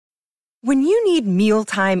When you need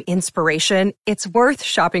mealtime inspiration, it's worth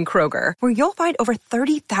shopping Kroger, where you'll find over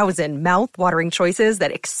 30,000 mouth-watering choices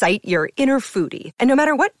that excite your inner foodie. And no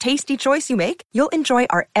matter what tasty choice you make, you'll enjoy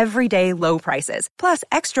our everyday low prices, plus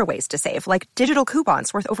extra ways to save, like digital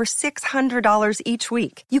coupons worth over $600 each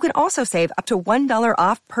week. You can also save up to $1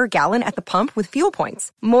 off per gallon at the pump with fuel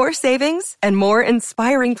points. More savings and more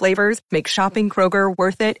inspiring flavors make shopping Kroger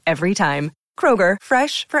worth it every time. Kroger,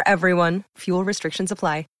 fresh for everyone. Fuel restrictions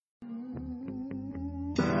apply.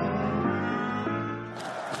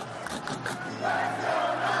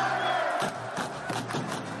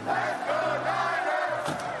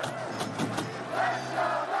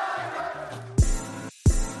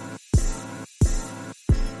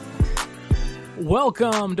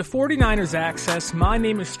 Welcome to 49ers Access. My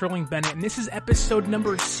name is Sterling Bennett, and this is episode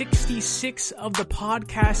number 66 of the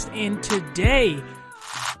podcast. And today,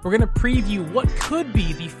 we're going to preview what could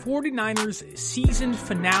be the 49ers season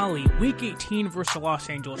finale, Week 18 versus the Los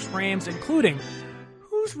Angeles Rams, including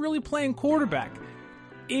who's really playing quarterback.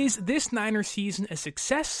 Is this Niners season a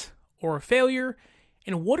success or a failure?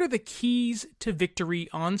 And what are the keys to victory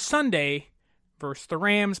on Sunday versus the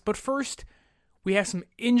Rams? But first, we have some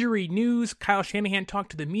injury news. Kyle Shanahan talked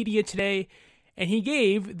to the media today, and he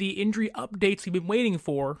gave the injury updates we've been waiting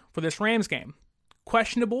for this Rams game.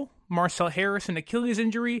 Questionable, Marcel Harris, an Achilles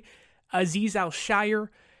injury. Azeez Al-Shaair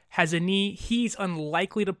has a knee. He's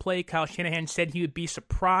unlikely to play. Kyle Shanahan said he would be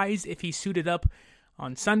surprised if he suited up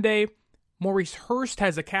on Sunday. Maurice Hurst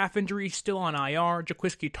has a calf injury, still on IR.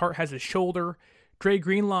 Jaquiski Tartt has a shoulder. Dre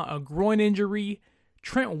Greenlaw, a groin injury.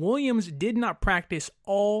 Trent Williams did not practice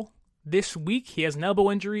all this week. He has an elbow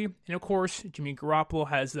injury. And of course, Jimmy Garoppolo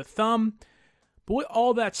has the thumb. But with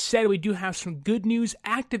all that said, we do have some good news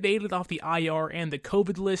activated off the IR and the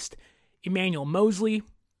COVID list. Emmanuel Mosley,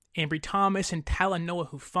 Ambry Thomas, and Talanoa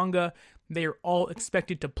Hufanga, they are all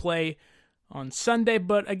expected to play on Sunday.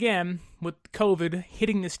 But again, with COVID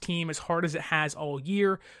hitting this team as hard as it has all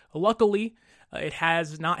year, luckily, it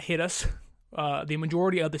has not hit us the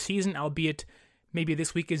majority of the season, albeit maybe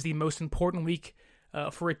this week is the most important week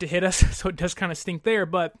for it to hit us, so it does kind of stink there.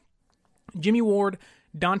 But Jimmy Ward,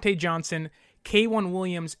 Dante Johnson, K'Waun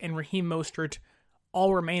Williams, and Raheem Mostert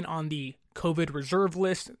all remain on the COVID reserve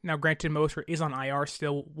list. Now, granted, Mostert is on IR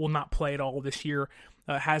still, will not play at all this year,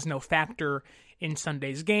 has no factor in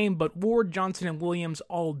Sunday's game, but Ward, Johnson, and Williams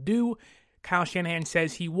all do. Kyle Shanahan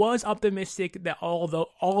says he was optimistic that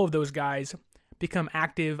all of those guys become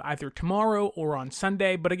active either tomorrow or on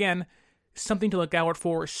Sunday, but again, something to look out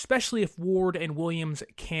for, especially if Ward and Williams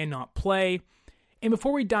cannot play. And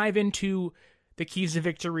before we dive into the keys to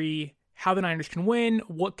victory, how the Niners can win,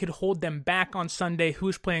 what could hold them back on Sunday,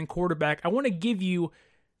 who's playing quarterback, I want to give you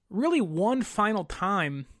really one final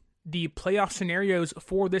time the playoff scenarios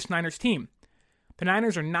for this Niners team. The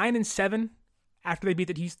Niners are 9-7 after they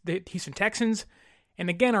beat the Houston Texans, and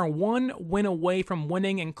again are one win away from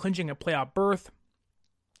winning and clinching a playoff berth.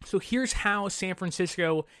 So here's how San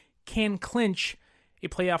Francisco can clinch a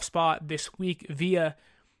playoff spot this week via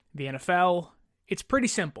the NFL. It's pretty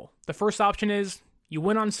simple. The first option is you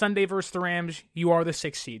win on Sunday versus the Rams, you are the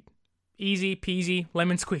 6th seed. Easy peasy,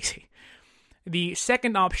 lemon squeezy. The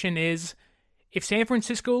second option is if San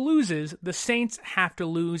Francisco loses, the Saints have to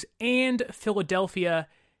lose and Philadelphia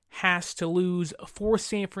has to lose for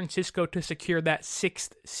San Francisco to secure that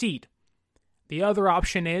 6th seed. The other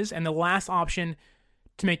option is, and the last option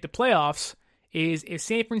to make the playoffs, is if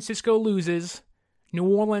San Francisco loses, New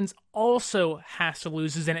Orleans also has to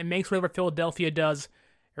lose, and it makes whatever Philadelphia does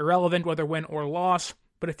irrelevant, whether win or loss.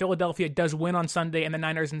 But if Philadelphia does win on Sunday and the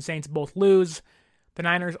Niners and Saints both lose, the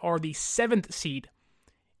Niners are the 7th seed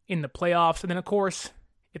in the playoffs. And then, of course,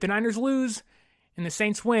 if the Niners lose and the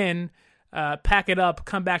Saints win, pack it up,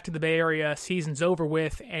 come back to the Bay Area, season's over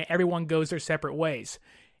with, and everyone goes their separate ways.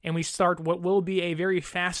 And we start what will be a very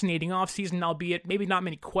fascinating offseason, albeit maybe not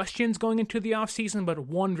many questions going into the offseason, but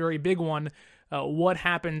one very big one, what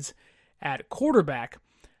happens at quarterback.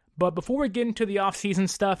 But before we get into the offseason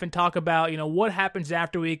stuff and talk about, what happens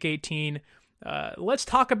after Week 18, let's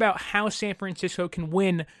talk about how San Francisco can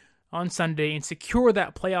win on Sunday and secure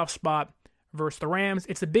that playoff spot versus the Rams.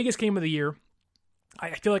 It's the biggest game of the year.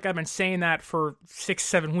 I feel like I've been saying that for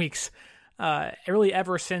 6-7 weeks. Really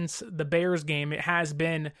ever since the Bears game, it has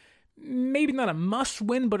been maybe not a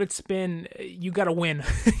must-win, but it's been, you got to win.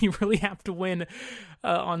 You really have to win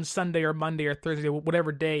on Sunday or Monday or Thursday,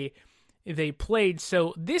 whatever day they played.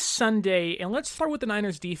 So this Sunday, and let's start with the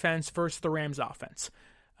Niners defense versus the Rams offense.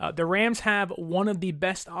 The Rams have one of the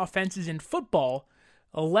best offenses in football,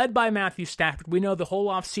 led by Matthew Stafford. We know the whole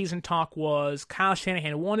offseason talk was Kyle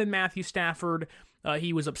Shanahan wanted Matthew Stafford.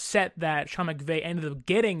 He was upset that Sean McVay ended up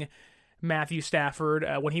getting Matthew Stafford.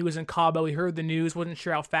 When he was in Cabo, he heard the news, wasn't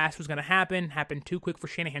sure how fast it was going to happen. Happened too quick for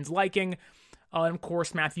Shanahan's liking. And of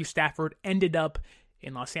course, Matthew Stafford ended up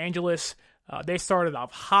in Los Angeles. They started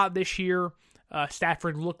off hot this year.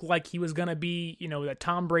 Stafford looked like he was going to be, the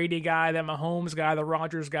Tom Brady guy, that Mahomes guy, the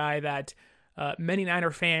Rodgers guy that many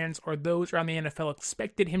Niner fans or those around the NFL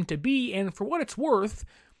expected him to be. And for what it's worth,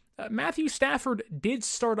 Matthew Stafford did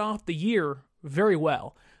start off the year very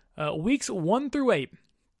well. Weeks 1 through 8,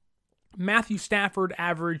 Matthew Stafford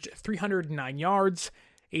averaged 309 yards,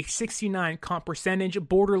 a 69 comp percentage,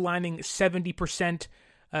 borderlining 70%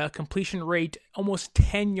 completion rate, almost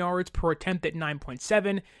 10 yards per attempt at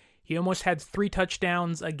 9.7. He almost had 3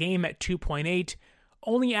 touchdowns a game at 2.8.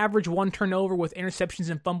 Only averaged 1 turnover with interceptions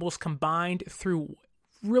and fumbles combined through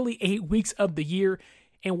really 8 weeks of the year,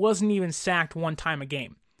 and wasn't even sacked 1 time a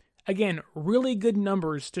game. Again, really good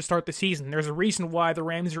numbers to start the season. There's a reason why the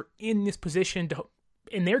Rams are in this position to,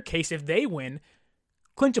 in their case, if they win,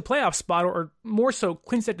 clinch a playoff spot, or more so,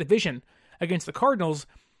 clinch that division against the Cardinals.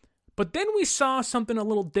 But then we saw something a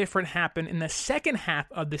little different happen in the second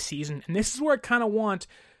half of the season, and this is where I kind of want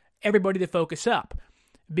everybody to focus up.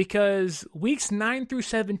 Because weeks 9 through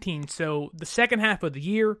 17, so the second half of the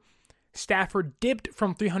year, Stafford dipped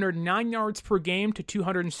from 309 yards per game to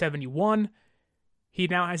 271. He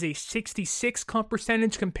now has a 66 comp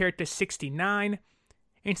percentage compared to 69.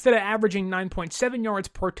 Instead of averaging 9.7 yards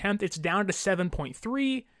per attempt, it's down to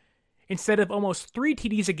 7.3. Instead of almost 3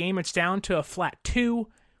 TDs a game, it's down to a flat 2.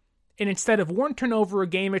 And instead of 1 turnover a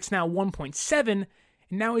game, it's now 1.7. And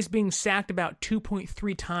now he's being sacked about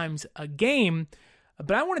 2.3 times a game.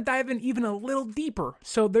 But I want to dive in even a little deeper.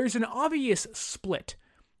 So there's an obvious split.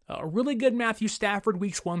 A really good Matthew Stafford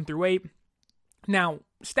weeks 1 through 8. Now,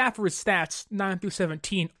 Stafford's stats 9 through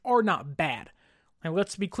 17 are not bad. Now,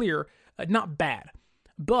 let's be clear, not bad.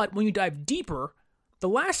 But when you dive deeper, the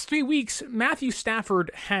last 3 weeks, Matthew Stafford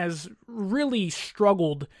has really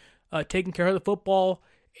struggled taking care of the football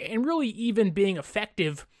and really even being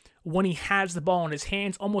effective when he has the ball in his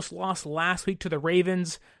hands. Almost lost last week to the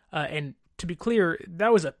Ravens, and to be clear,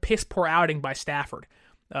 that was a piss-poor outing by Stafford.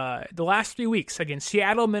 The last 3 weeks, against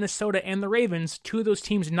Seattle, Minnesota, and the Ravens, 2 of those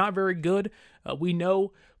teams not very good. We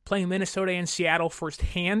know, playing Minnesota and Seattle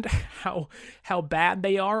firsthand, how bad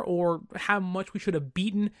they are, or how much we should have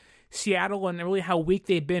beaten Seattle, and really how weak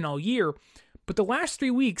they've been all year. But the last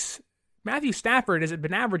 3 weeks, Matthew Stafford has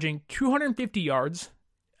been averaging 250 yards,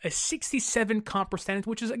 a 67 comp percentage,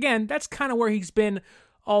 which is, again, that's kind of where he's been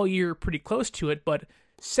all year, pretty close to it, but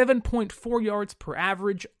 7.4 yards per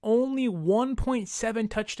average, only 1.7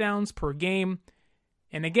 touchdowns per game.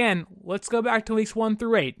 And again, let's go back to weeks 1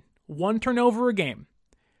 through 8. 1 turnover a game.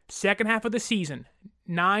 Second half of the season,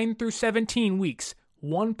 9 through 17 weeks,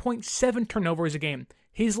 1.7 turnovers a game.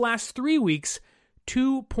 His last 3 weeks,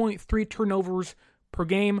 2.3 turnovers per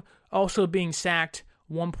game, also being sacked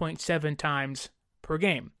 1.7 times per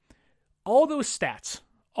game. All those stats,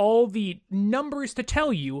 all the numbers to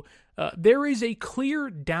tell you, there is a clear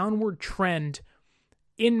downward trend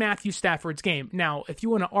in Matthew Stafford's game. Now, if you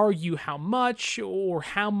want to argue how much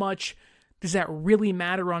does that really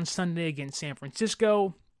matter on Sunday against San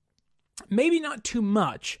Francisco, maybe not too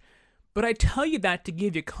much, but I tell you that to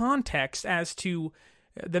give you context as to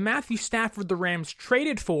the Matthew Stafford the Rams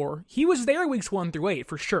traded for. He was there weeks 1 through 8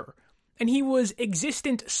 for sure, and he was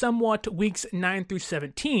existent somewhat weeks 9 through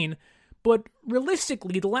 17, but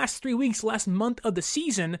realistically, the last 3 weeks, last month of the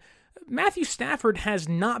season, Matthew Stafford has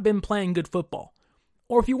not been playing good football.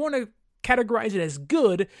 Or if you want to categorize it as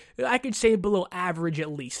good, I could say below average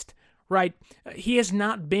at least, right? He has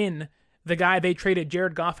not been the guy they traded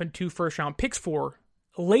Jared Goff and 2 first-round picks for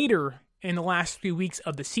later in the last 3 weeks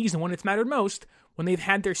of the season when it's mattered most, when they've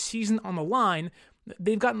had their season on the line.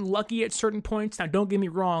 They've gotten lucky at certain points. Now, don't get me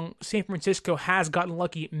wrong, San Francisco has gotten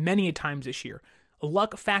lucky many a times this year.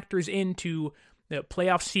 Luck factors into the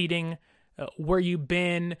playoff seeding, where you've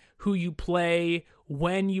been, who you play,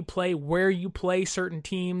 when you play, where you play certain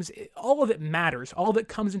teams. All of it matters. All of it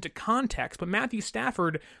comes into context. But Matthew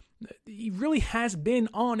Stafford, he really has been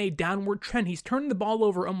on a downward trend. He's turning the ball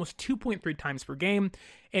over almost 2.3 times per game.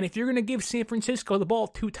 And if you're going to give San Francisco the ball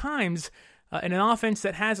 2 times in an offense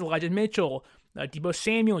that has Elijah Mitchell, Deebo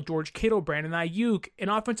Samuel, George Kittle, Brandon Ayuk, an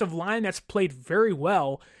offensive line that's played very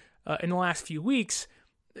well in the last few weeks,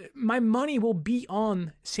 my money will be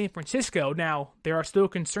on San Francisco. Now, there are still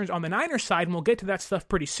concerns on the Niners side, and we'll get to that stuff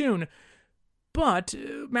pretty soon. But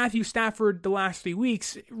Matthew Stafford, the last 3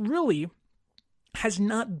 weeks, really has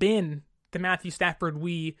not been the Matthew Stafford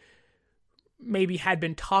we maybe had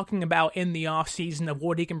been talking about in the offseason of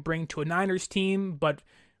what he can bring to a Niners team. But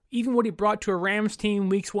even what he brought to a Rams team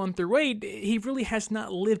weeks 1 through 8, he really has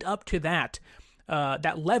not lived up to that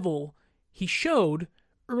level he showed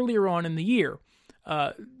earlier on in the year.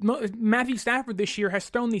 Matthew Stafford this year has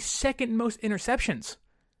thrown the second most interceptions.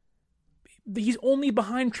 He's only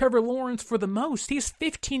behind Trevor Lawrence for the most. He has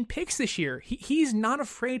 15 picks this year. He's not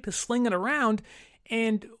afraid to sling it around,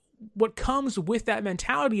 and what comes with that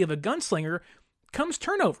mentality of a gunslinger comes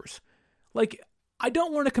turnovers. Like, I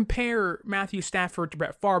don't want to compare Matthew Stafford to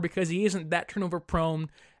Brett Favre because he isn't that turnover prone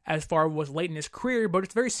as Favre was late in his career, but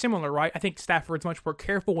it's very similar, right? I think Stafford's much more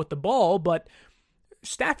careful with the ball, but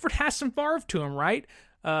Stafford has some Favre to him, right?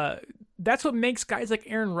 That's what makes guys like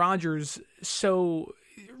Aaron Rodgers so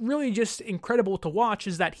really just incredible to watch,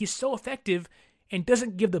 is that he's so effective and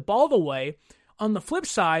doesn't give the ball away. On the flip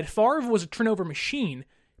side, Favre was a turnover machine,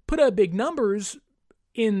 put up big numbers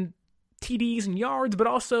in TDs and yards, but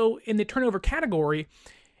also in the turnover category.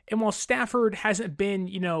 And while Stafford hasn't been,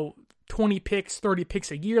 20 picks, 30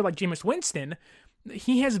 picks a year like Jameis Winston,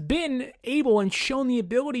 he has been able and shown the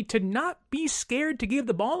ability to not be scared to give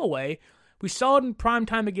the ball away. We saw it in prime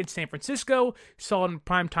time against San Francisco, saw it in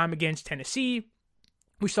prime time against Tennessee,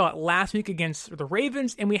 we saw it last week against the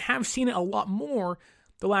Ravens, and we have seen it a lot more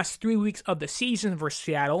the last 3 weeks of the season versus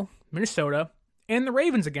Seattle, Minnesota, and the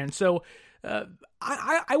Ravens again. So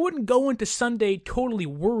I wouldn't go into Sunday totally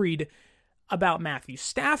worried about Matthew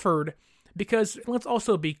Stafford, because let's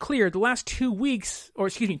also be clear, the last 2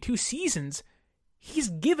 seasons, he's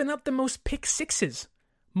given up the most pick sixes.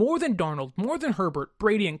 More than Darnold, more than Herbert,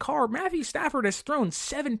 Brady, and Carr. Matthew Stafford has thrown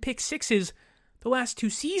 7 pick sixes the last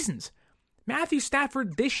 2 seasons. Matthew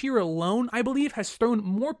Stafford this year alone, I believe, has thrown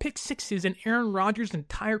more pick sixes than Aaron Rodgers'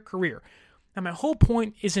 entire career. Now, my whole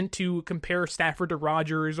point isn't to compare Stafford to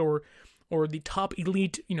Rodgers or the top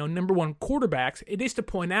elite, number one quarterbacks. It is to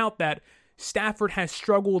point out that Stafford has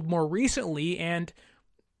struggled more recently, and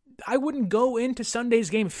I wouldn't go into Sunday's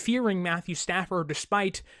game fearing Matthew Stafford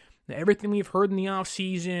despite everything we've heard in the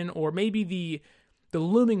offseason, or maybe the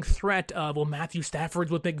looming threat of, Matthew Stafford's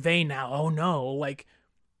with McVay now. Oh no,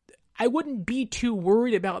 I wouldn't be too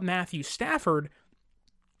worried about Matthew Stafford.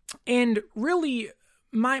 And really,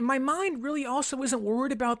 my mind really also isn't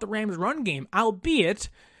worried about the Rams' run game, albeit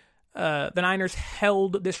the Niners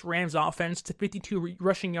held this Rams offense to 52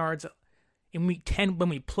 rushing yards in Week 10 when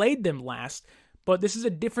we played them last, but this is a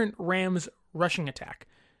different Rams rushing attack.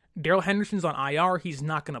 Darrell Henderson's on IR. He's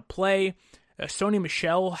not going to play. Sony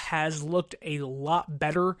Michel has looked a lot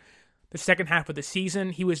better the second half of the season.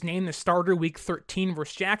 He was named the starter Week 13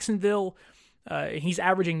 versus Jacksonville. He's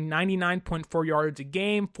averaging 99.4 yards a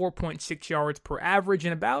game, 4.6 yards per average,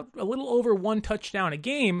 and about a little over 1 touchdown a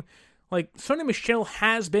game. Sony Michel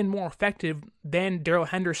has been more effective than Darrell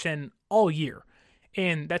Henderson all year.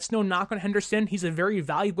 And that's no knock on Henderson. He's a very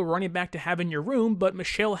valuable running back to have in your room, but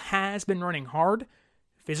Michel has been running hard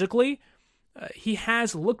physically. He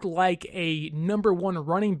has looked like a number one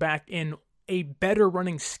running back in a better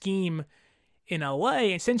running scheme in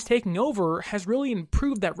LA, and since taking over, has really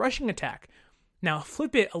improved that rushing attack. Now,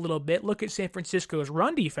 flip it a little bit. Look at San Francisco's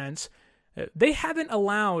run defense. They haven't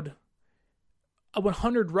allowed a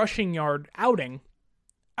 100 rushing yard outing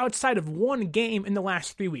outside of one game in the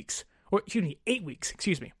last 8 weeks.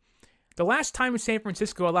 The last time San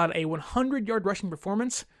Francisco allowed a 100-yard rushing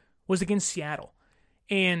performance was against Seattle.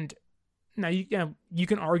 And now you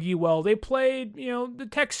can argue, well, they played the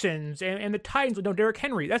Texans and the Titans with no Derrick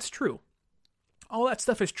Henry. That's true. All that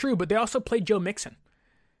stuff is true, but they also played Joe Mixon.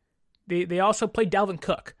 They also played Dalvin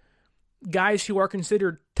Cook, guys who are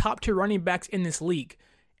considered top-tier running backs in this league,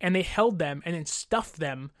 and they held them and then stuffed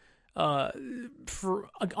them for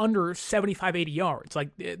under 75, 80 yards.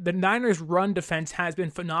 The Niners' run defense has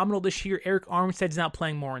been phenomenal this year. Eric Armstead's now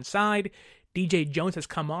playing more inside. DJ Jones has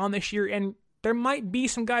come on this year, and there might be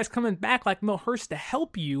some guys coming back like Mel Hurst to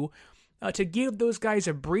help you to give those guys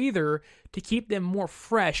a breather to keep them more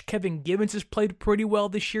fresh. Kevin Givens has played pretty well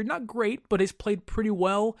this year. Not great, but has played pretty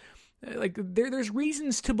well. There's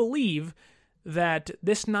reasons to believe that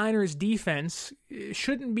this Niners defense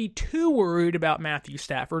shouldn't be too worried about Matthew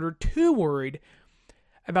Stafford or too worried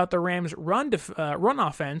about the Rams' run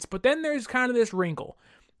offense. But then there's kind of this wrinkle.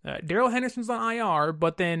 Darrell Henderson's on IR,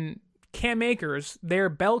 but then Cam Akers, their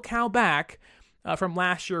bell cow back from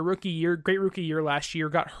last year, great rookie year last year,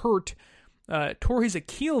 got hurt, tore his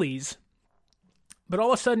Achilles, but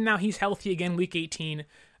all of a sudden now he's healthy again Week 18.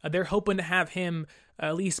 They're hoping to have him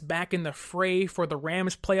at least back in the fray for the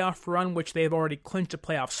Rams playoff run, which they've already clinched a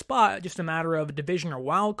playoff spot, just a matter of a division or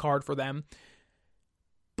wild card for them.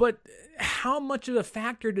 But how much of a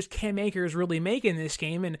factor does Cam Akers really make in this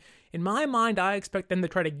game? And in my mind, I expect them to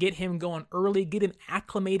try to get him going early, get him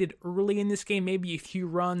acclimated early in this game, maybe a few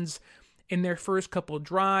runs in their first couple of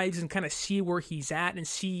drives and kind of see where he's at and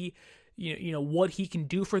see what he can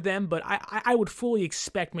do for them. But I would fully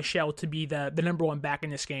expect Michel to be the number one back in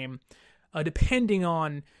this game, depending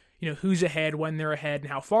on who's ahead, when they're ahead, and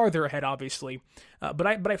how far they're ahead, obviously. But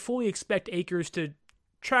I fully expect Akers to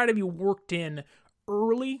try to be worked in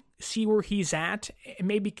early, see where he's at, and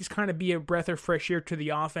maybe just kind of be a breath of fresh air to the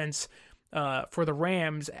offense for the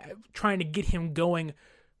Rams, trying to get him going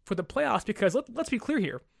for the playoffs. Because let's be clear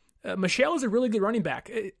here, Michel is a really good running back.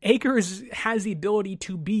 Akers has the ability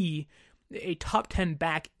to be a top 10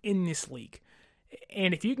 back in this league.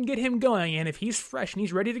 And if you can get him going, and if he's fresh and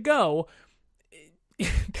he's ready to go,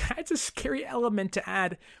 that's a scary element to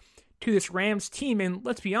add to this Rams team. And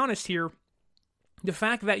let's be honest here, the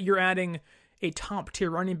fact that you're adding a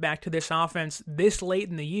top-tier running back to this offense this late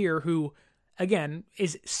in the year, who, again,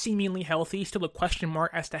 is seemingly healthy, still a question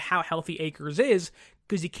mark as to how healthy Akers is,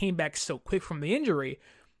 because he came back so quick from the injury.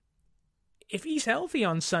 If he's healthy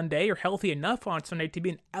on Sunday, or healthy enough on Sunday to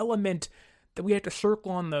be an element that we have to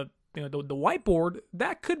circle on the whiteboard,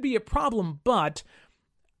 that could be a problem. But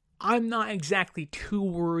I'm not exactly too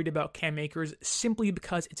worried about Cam Akers, simply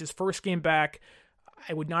because it's his first game back.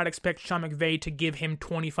 I would not expect Sean McVay to give him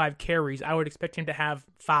 25 carries. I would expect him to have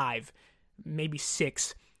 5, maybe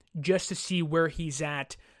 6, just to see where he's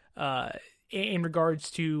at in regards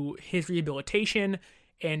to his rehabilitation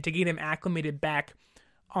and to get him acclimated back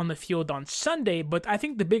on the field on Sunday. But I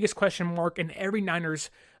think the biggest question mark in every Niners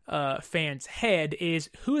fan's head is,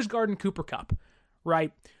 who is guarding Cooper Kupp,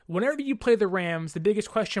 right? Whenever you play the Rams, the biggest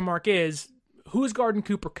question mark is, who is guarding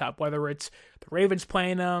Cooper Kupp? Whether it's the Ravens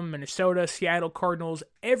playing them, Minnesota, Seattle, Cardinals,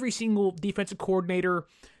 every single defensive coordinator,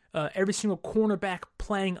 every single cornerback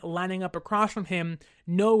lining up across from him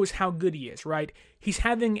knows how good he is, right? He's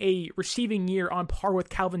having a receiving year on par with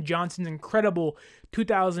Calvin Johnson's incredible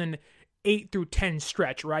 2008 through 10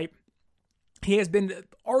 stretch, right? He has been,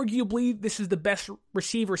 arguably, this is the best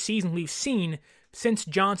receiver season we've seen since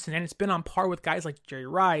Johnson, and it's been on par with guys like Jerry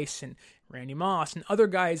Rice and Randy Moss and other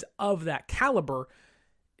guys of that caliber.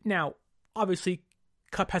 Now, obviously,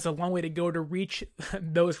 Kupp has a long way to go to reach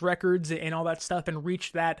those records and all that stuff and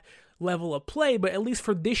reach that level of play, but at least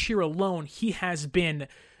for this year alone, he has been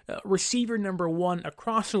receiver number 1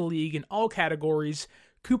 across the league in all categories.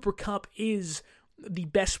 Cooper Kupp is the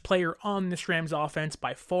best player on this Rams offense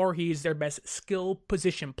by far. He is their best skill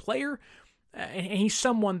position player, and he's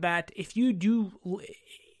someone that if you do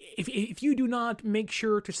not make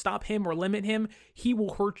sure to stop him or limit him, he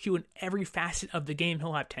will hurt you in every facet of the game.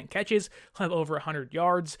 He'll have 10 catches, he'll have over 100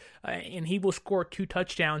 yards, and he will score 2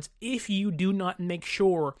 touchdowns if you do not make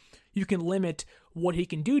sure you can limit what he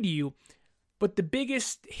can do to you. But the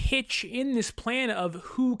biggest hitch in this plan of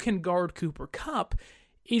who can guard Cooper Kupp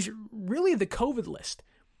is really the COVID list.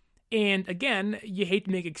 And again, you hate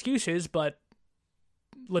to make excuses, but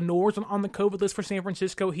Lenore's on the COVID list for San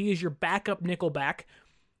Francisco. He is your backup nickelback.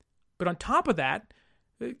 But on top of that,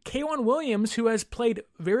 K'Waun Williams, who has played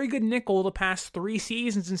very good nickel the past 3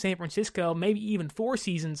 seasons in San Francisco, maybe even 4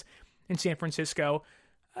 seasons in San Francisco,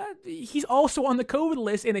 he's also on the COVID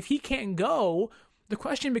list. And if he can't go, the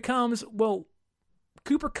question becomes, well,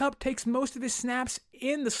 Cooper Kupp takes most of his snaps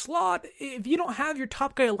in the slot. If you don't have your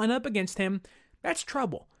top guy line up against him, that's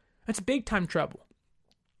trouble. That's big-time trouble.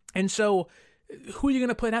 And so, who are you going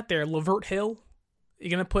to put out there? Lavert Hill? You're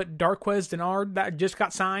going to put Darqueze Dennard that just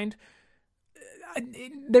got signed?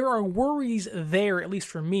 There are worries there, at least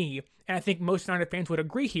for me, and I think most Niner fans would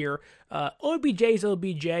agree here. OBJ is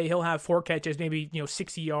OBJ. He'll have 4 catches, maybe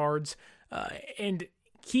 60 yards, and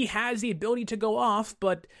he has the ability to go off,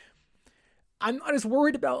 but I'm not as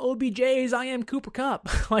worried about OBJ as I am Cooper Kupp.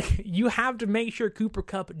 You have to make sure Cooper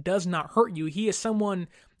Kupp does not hurt you. He is someone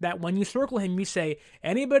that when you circle him, you say,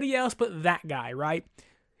 anybody else but that guy, right?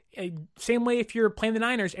 Same way if you're playing the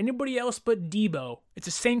Niners, anybody else but Debo. It's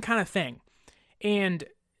the same kind of thing. And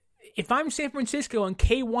if I'm San Francisco and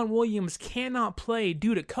K'Waun Williams cannot play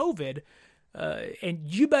due to COVID, and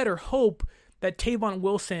you better hope that Tavon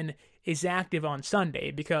Wilson is active on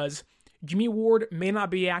Sunday, because Jimmy Ward may not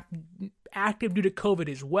be active due to COVID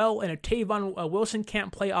as well, and if Tavon Wilson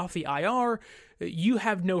can't play off the IR, you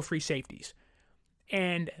have no free safeties.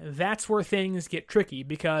 And that's where things get tricky,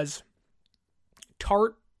 because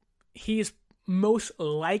Tart, he is most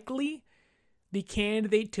likely the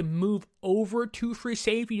candidate to move over to free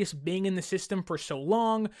safety, just being in the system for so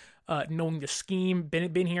long, knowing the scheme,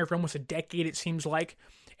 been here for almost a decade, it seems like,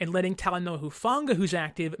 and letting Talanoa Hufanga, who's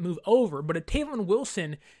active, move over. But if Tavon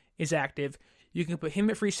Wilson is active, You can put him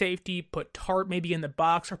at free safety, put Tart maybe in the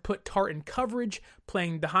box, or put Tart in coverage,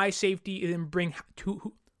 playing the high safety, and then bring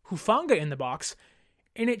Hufanga in the box.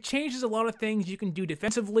 And it changes a lot of things you can do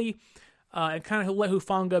defensively, and kind of let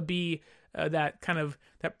Hufanga be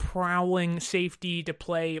that prowling safety to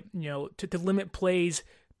play, to limit plays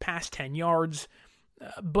past 10 yards.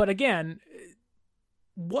 But again,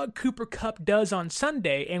 what Cooper Kupp does on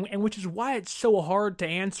Sunday, and which is why it's so hard to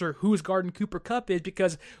answer who's guarding Cooper Kupp, is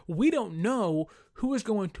because we don't know who is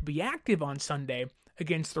going to be active on Sunday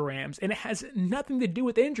against the Rams, and it has nothing to do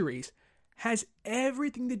with injuries, has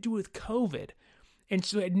everything to do with COVID. And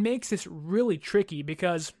so it makes this really tricky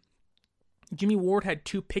because Jimmy Ward had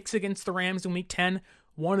 2 picks against the Rams in Week 10,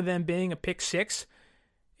 one of them being a pick 6.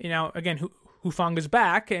 Again, Hufanga's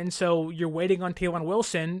back, and so you're waiting on Taylon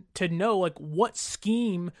Wilson to know what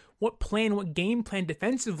scheme, what plan, what game plan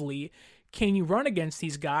defensively can you run against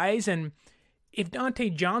these guys. And if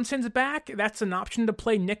Dante Johnson's back, that's an option to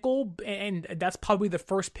play nickel, and that's probably the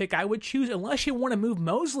first pick I would choose, unless you want to move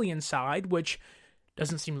Mosley inside, which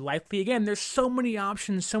doesn't seem likely. Again, there's so many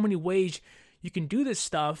options, so many ways you can do this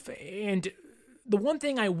stuff, and the one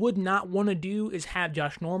thing I would not want to do is have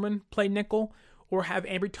Josh Norman play nickel or have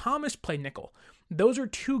Ambry Thomas play nickel. Those are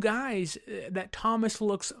 2 guys that Thomas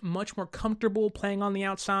looks much more comfortable playing on the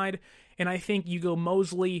outside, and I think you go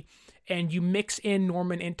Mosley and you mix in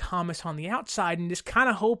Norman and Thomas on the outside and just kind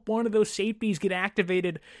of hope one of those safeties get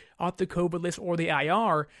activated off the COVID list or the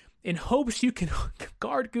IR in hopes you can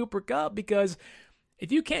guard Cooper Kupp, because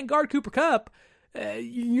if you can't guard Cooper Kupp,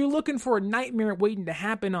 you're looking for a nightmare waiting to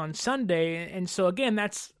happen on Sunday. And so again,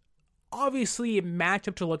 that's obviously a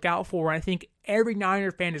matchup to look out for. I think every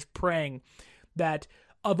Niner fan is praying that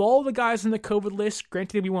of all the guys on the COVID list,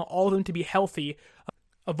 granted we want all of them to be healthy,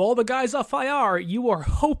 of all the guys off IR, you are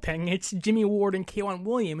hoping it's Jimmy Ward and K'Waun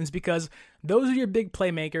Williams, because those are your big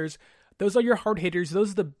playmakers. Those are your hard hitters.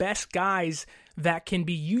 Those are the best guys that can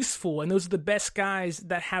be useful, and those are the best guys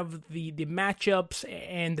that have the matchups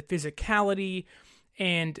and the physicality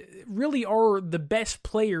and really are the best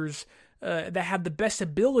players that have the best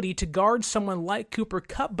ability to guard someone like Cooper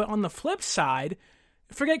Kupp. But on the flip side,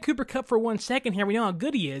 forget Cooper Kupp for 1 second here. We know how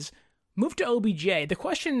good he is. Move to OBJ. The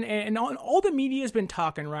question, and all the media has been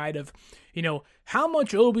talking, right, of, how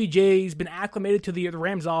much OBJ's been acclimated to the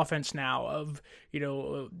Rams offense now, of,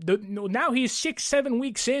 now he's 6-7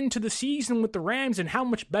 weeks into the season with the Rams and how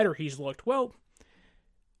much better he's looked. Well,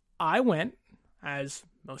 I went, as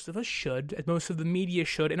most of us should, as most of the media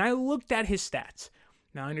should, and I looked at his stats.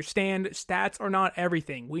 Now, I understand stats are not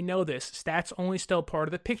everything. We know this. Stats only still part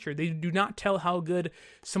of the picture. They do not tell how good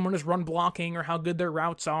someone is run blocking or how good their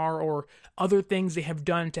routes are or other things they have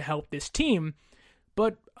done to help this team.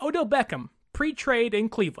 But Odell Beckham, pre-trade in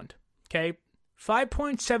Cleveland, okay,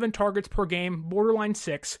 5.7 targets per game, borderline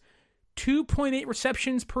 6, 2.8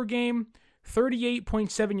 receptions per game,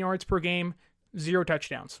 38.7 yards per game, 0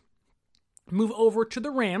 touchdowns. Move over to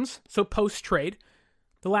the Rams, so post-trade.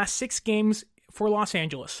 The last 6 games for Los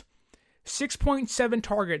Angeles, 6.7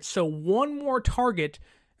 targets, so 1 more target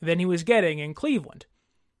than he was getting in Cleveland.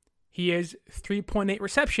 He has 3.8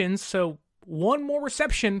 receptions, so 1 more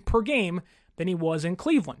reception per game than he was in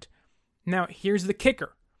Cleveland. Now, here's the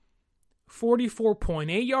kicker.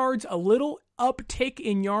 44.8 yards, a little uptick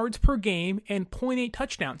in yards per game, and 0.8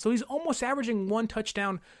 touchdowns. So he's almost averaging 1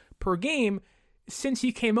 touchdown per game since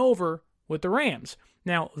he came over with the Rams.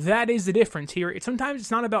 Now, that is the difference here. Sometimes it's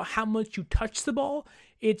not about how much you touch the ball.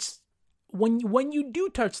 It's when you do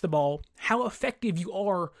touch the ball, how effective you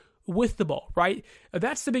are with the ball, right?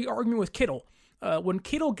 That's the big argument with Kittle. When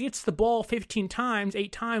Kittle gets the ball 15 times,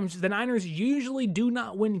 8 times, the Niners usually do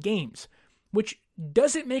not win games, which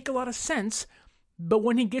doesn't make a lot of sense. But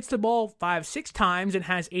when he gets the ball 5-6 times and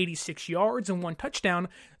has 86 yards and 1 touchdown,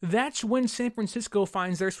 that's when San Francisco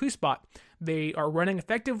finds their sweet spot. They are running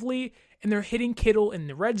effectively, and they're hitting Kittle in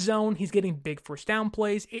the red zone. He's getting big first down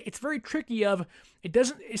plays. It's very tricky.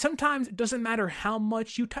 Sometimes it doesn't matter how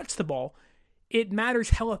much you touch the ball. It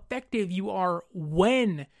matters how effective you are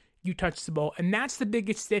when you touch the ball. And that's the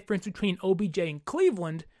biggest difference between OBJ in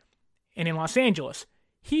Cleveland and in Los Angeles.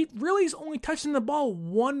 He really is only touching the ball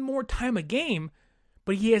 1 more time a game,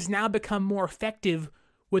 but he has now become more effective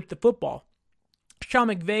with the football. Sean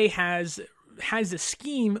McVay has the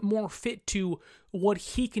scheme more fit to what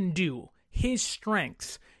he can do, his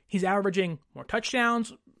strengths. He's averaging more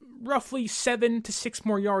touchdowns, roughly 7 to 6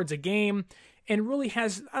 more yards a game, and really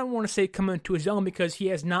has, I don't want to say come into his own because he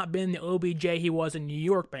has not been the OBJ he was in New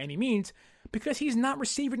York by any means, because he's not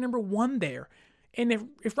receiver number 1 there. And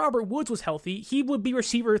if Robert Woods was healthy, he would be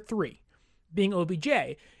receiver 3, being OBJ.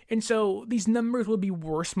 And so these numbers would be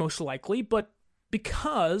worse most likely, but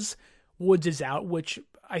because Woods is out, which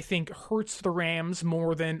I think hurts the Rams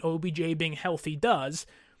more than OBJ being healthy does.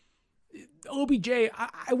 OBJ,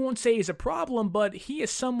 I won't say is a problem, but he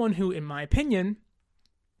is someone who, in my opinion,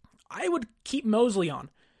 I would keep Mosley on.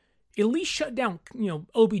 At least shut down,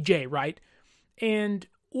 OBJ, right?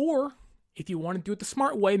 Or if you want to do it the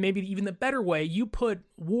smart way, maybe even the better way, you put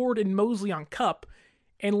Ward and Mosley on Kupp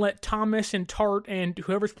and let Thomas and Tart and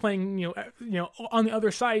whoever's playing, on the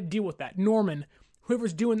other side deal with that. Norman,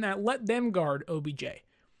 whoever's doing that, let them guard OBJ.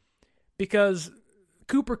 Because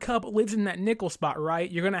Cooper Kupp lives in that nickel spot,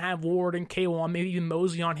 right? You're going to have Ward and K1, maybe even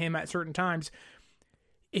Mosley on him at certain times.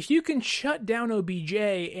 If you can shut down OBJ,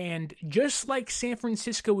 and just like San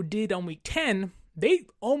Francisco did on week 10, they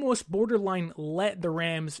almost borderline let the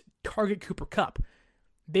Rams target Cooper Kupp.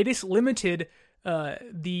 They just limited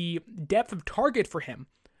the depth of target for him.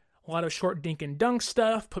 A lot of short dink and dunk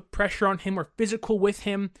stuff, put pressure on him, were physical with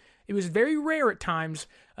him. It was very rare at times.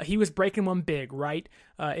 He was breaking one big, right?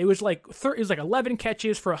 It was like 11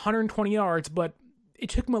 catches for 120 yards, but it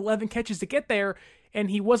took him 11 catches to get there, and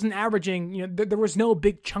he wasn't averaging, there was no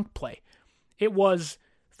big chunk play. It was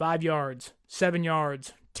 5 yards, 7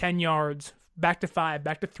 yards, 10 yards, back to 5,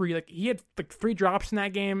 back to 3. Like, he had 3 drops in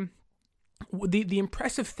that game. The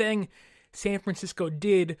impressive thing San Francisco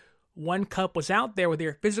did when Kupp was out there, where they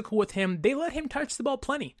were physical with him, they let him touch the ball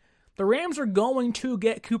plenty. The Rams are going to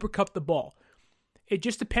get Cooper Kupp the ball. It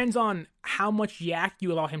just depends on how much yak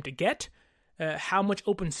you allow him to get, how much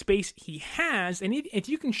open space he has, and if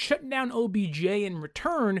you can shut down OBJ in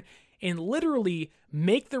return and literally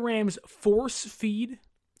make the Rams force feed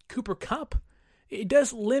Cooper Kupp, it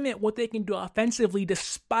does limit what they can do offensively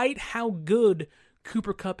despite how good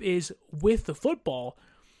Cooper Kupp is with the football.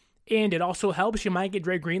 And it also helps, you might get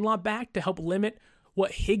Dre Greenlaw back to help limit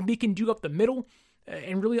what Higbee can do up the middle,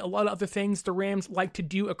 and really a lot of other things the Rams like to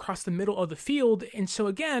do across the middle of the field. And so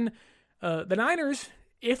again, the Niners,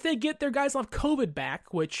 if they get their guys off COVID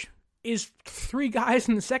back, which is 3 guys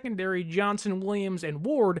in the secondary, Johnson, Williams, and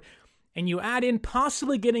Ward, and you add in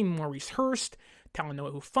possibly getting Maurice Hurst,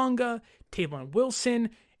 Talanoa Hufanga, Tavon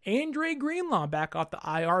Wilson, and Dre Greenlaw back off the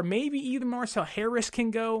IR, maybe even Marcel Harris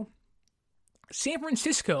can go, San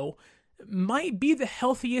Francisco might be the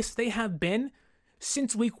healthiest they have been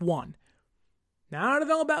since week 1. Now, I don't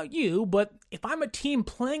know about you, but if I'm a team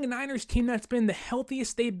playing a Niners team that's been the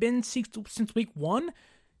healthiest they've been since week 1,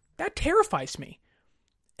 that terrifies me.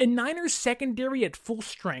 A Niners secondary at full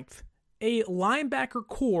strength, a linebacker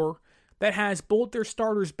core that has both their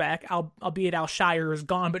starters back, albeit Alshire is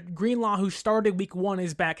gone, but Greenlaw, who started week 1,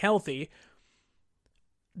 is back healthy.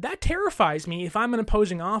 That terrifies me if I'm an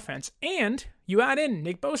opposing offense. And you add in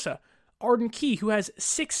Nick Bosa, Arden Key, who has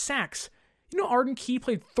 6 sacks. Arden Key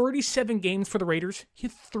played 37 games for the Raiders. He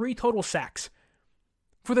had 3 total sacks.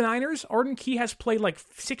 For the Niners, Arden Key has played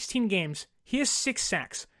 16 games. He has 6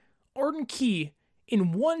 sacks. Arden Key,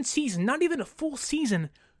 in one season, not even a full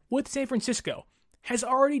season with San Francisco, has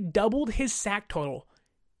already doubled his sack total.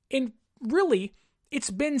 And really,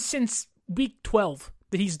 it's been since week 12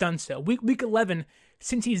 that he's done so. Week 11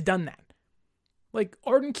 since he's done that.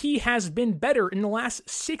 Arden Key has been better in the last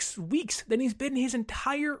 6 weeks than he's been his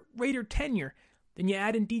entire Raider tenure. Then you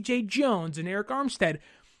add in DJ Jones and Eric Armstead.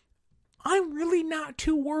 I'm really not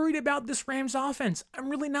too worried about this Rams offense. I'm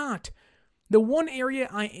really not. The one area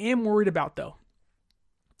I am worried about, though,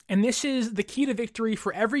 and this is the key to victory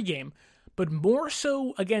for every game, but more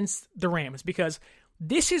so against the Rams, because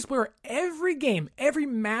this is where every game, every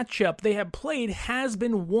matchup they have played has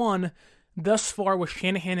been won thus far with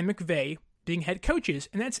Shanahan and McVay being head coaches,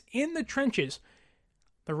 and that's in the trenches.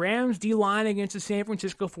 The Rams D-line against the San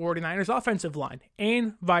Francisco 49ers offensive line,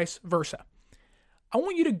 and vice versa. I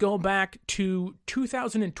want you to go back to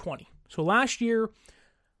 2020. So last year,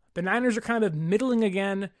 the Niners are kind of middling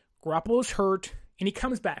again. Garoppolo's hurt, and he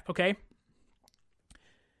comes back, okay?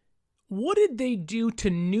 What did they do to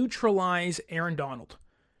neutralize Aaron Donald?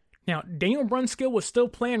 Now, Daniel Brunskill was still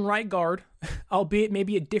playing right guard, albeit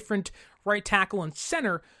maybe a different right tackle and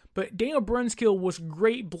center, but Daniel Brunskill was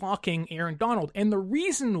great blocking Aaron Donald. And the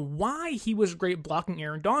reason why he was great blocking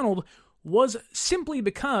Aaron Donald was simply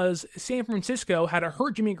because San Francisco had a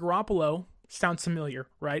hurt Jimmy Garoppolo, sounds familiar,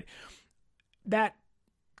 right? That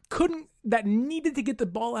needed to get the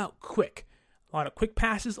ball out quick. A lot of quick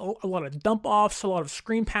passes, a lot of dump offs, a lot of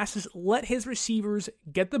screen passes. Let his receivers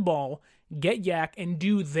get the ball, get yak, and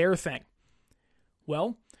do their thing.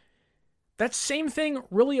 Well, that same thing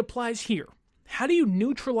really applies here. How do you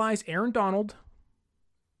neutralize Aaron Donald,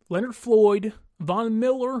 Leonard Floyd, Von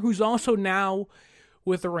Miller, who's also now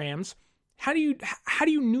with the Rams? How do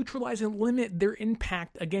you neutralize and limit their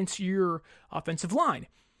impact against your offensive line?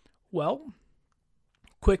 Well,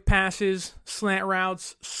 quick passes, slant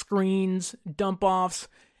routes, screens, dump-offs.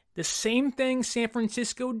 The same thing San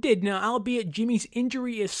Francisco did. Now, albeit Jimmy's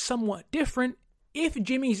injury is somewhat different, if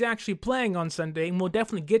Jimmy's actually playing on Sunday, and we'll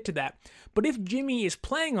definitely get to that, but if Jimmy is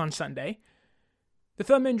playing on Sunday, the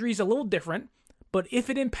thumb injury is a little different, but if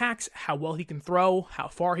it impacts how well he can throw, how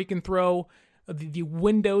far he can throw, the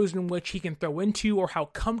windows in which he can throw into, or how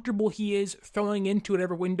comfortable he is throwing into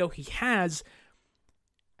whatever window he has,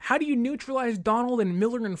 how do you neutralize Donald and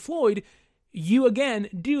Miller and Floyd? You, again,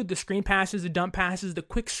 do the screen passes, the dump passes, the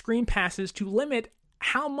quick screen passes to limit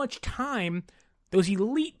how much time those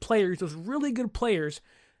elite players, those really good players,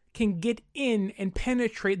 can get in and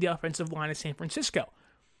penetrate the offensive line of San Francisco.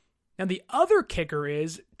 Now, the other kicker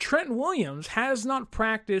is Trent Williams has not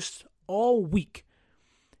practiced all week.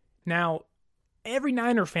 Now, every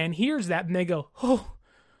Niner fan hears that and they go, oh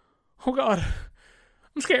God,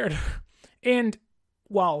 I'm scared. And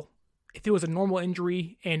while if it was a normal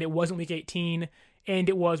injury and it wasn't week 18 and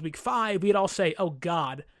it was week 5, we'd all say, oh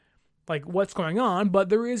God, like what's going on? But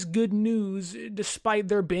there is good news despite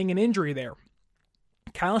there being an injury there.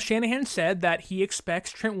 Kyle Shanahan said that he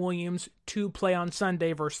expects Trent Williams to play on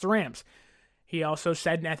Sunday versus the Rams. He also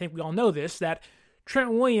said, and I think we all know this, that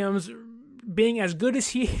Trent Williams, being as good as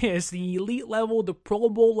he is, the elite level, the Pro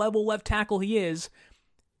Bowl level left tackle he is,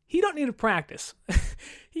 he don't need to practice.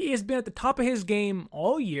 He has been at the top of his game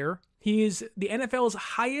all year. He is the NFL's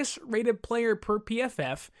highest rated player per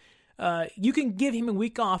PFF. You can give him a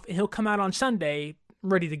week off and he'll come out on Sunday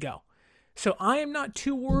ready to go. So I am not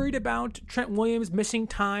too worried about Trent Williams missing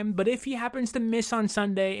time, but if he happens to miss on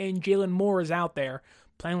Sunday and Jalen Moore is out there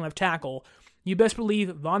playing left tackle, you best believe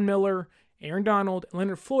Von Miller, Aaron Donald, and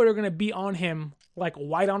Leonard Floyd are going to be on him like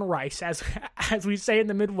white on rice, as we say in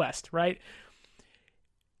the Midwest, right?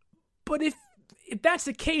 But if that's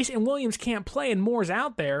the case and Williams can't play and Moore's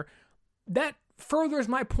out there, that furthers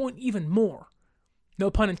my point even more. No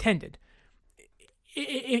pun intended.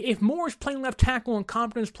 If Moore's playing left tackle and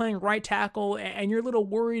Compton's playing right tackle and you're a little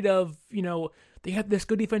worried of, they have this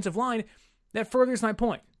good defensive line, that furthers my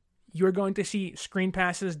point. You're going to see screen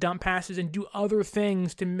passes, dump passes, and do other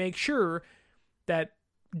things to make sure that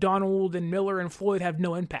Donald and Miller and Floyd have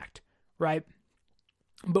no impact, right?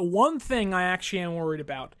 But one thing I actually am worried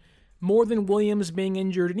about, more than Williams being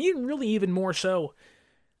injured, and even more so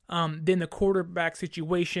than the quarterback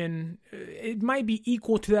situation, it might be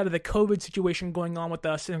equal to that of the COVID situation going on with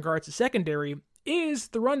us in regards to secondary, is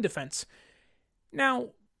the run defense. Now,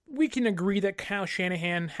 we can agree that Kyle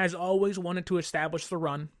Shanahan has always wanted to establish the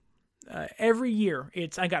run. Every year,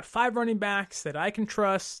 I got 5 running backs that I can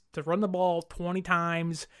trust to run the ball 20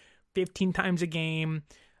 times, 15 times a game,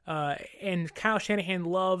 and Kyle Shanahan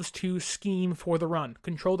loves to scheme for the run,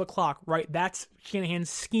 control the clock, right? That's Shanahan's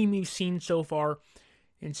scheme we've seen so far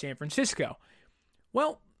in San Francisco.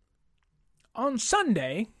 Well, on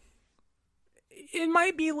Sunday, it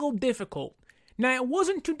might be a little difficult. Now, it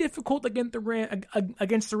wasn't too difficult against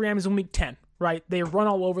the Rams in Week 10, right? They run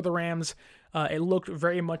all over the Rams. It looked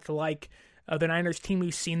very much like the Niners team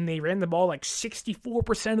we've seen. They ran the ball like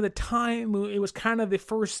 64% of the time. It was kind of the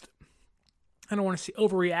first, I don't want to say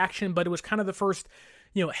overreaction, but it was kind of the first,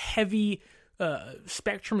 heavy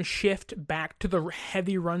spectrum shift back to the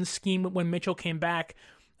heavy run scheme when Mitchell came back,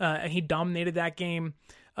 and he dominated that game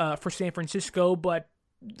for San Francisco. But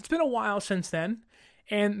it's been a while since then.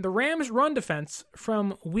 And the Rams' run defense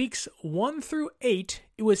from weeks 1 through 8,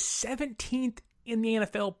 it was 17th in the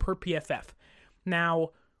NFL per PFF. Now,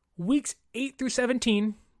 weeks 8 through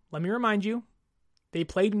 17, let me remind you, they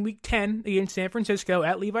played in week 10 against San Francisco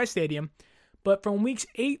at Levi Stadium. But from weeks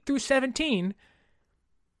 8 through 17,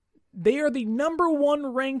 they are the number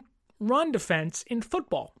 1 ranked run defense in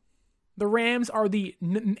football. The Rams are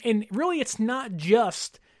and really it's not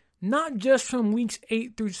just from weeks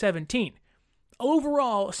 8 through 17.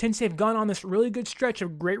 Overall, since they've gone on this really good stretch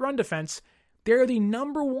of great run defense, they're the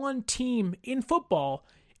number 1 team in football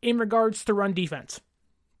in regards to run defense.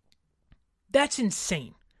 That's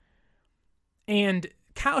insane. And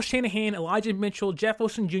Kyle Shanahan, Elijah Mitchell, Jeff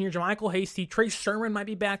Wilson Jr., JaMycal Hasty, Trey Sermon might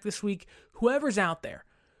be back this week. Whoever's out there,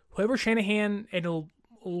 whoever Shanahan, it'll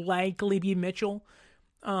likely be Mitchell.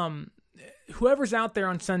 Whoever's out there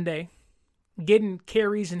on Sunday getting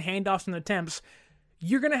carries and handoffs and attempts,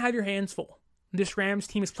 you're going to have your hands full. This Rams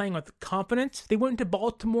team is playing with confidence. They went to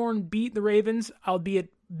Baltimore and beat the Ravens,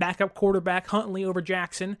 albeit backup quarterback Huntley over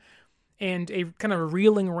Jackson, and a kind of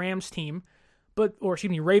reeling Ravens team. But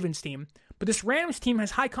this Rams team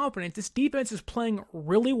has high confidence. This defense is playing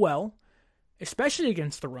really well, especially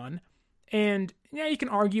against the run. And yeah, you can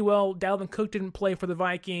argue, well, Dalvin Cook didn't play for the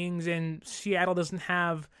Vikings, and Seattle doesn't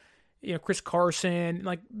have, Chris Carson.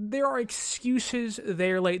 Like, there are excuses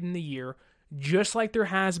there late in the year, just like there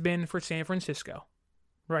has been for San Francisco,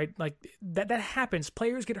 right? Like, that happens.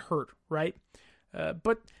 Players get hurt, right?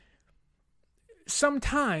 But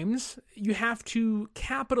sometimes you have to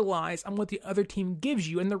capitalize on what the other team gives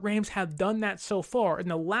you, and the Rams have done that so far. And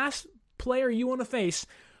the last player you want to face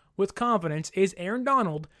with confidence is Aaron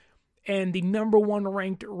Donald and the number one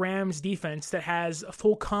ranked Rams defense that has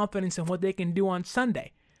full confidence in what they can do on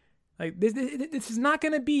Sunday. Like, this is not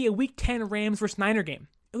going to be a Week 10 Rams versus Niner game.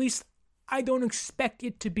 At least, I don't expect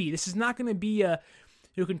it to be. This is not going to be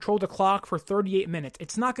control the clock for 38 minutes.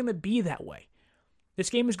 It's not going to be that way. This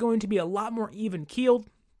game is going to be a lot more even-keeled.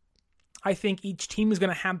 I think each team is going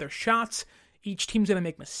to have their shots. Each team's going to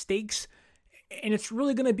make mistakes. And it's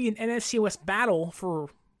really going to be an NFC West battle for,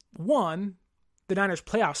 one, the Niners'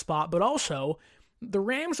 playoff spot, but also the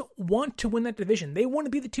Rams want to win that division. They want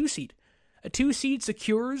to be the 2 seed. A 2 seed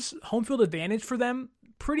secures home field advantage for them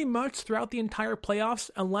pretty much throughout the entire playoffs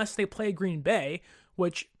unless they play Green Bay,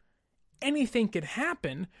 which anything could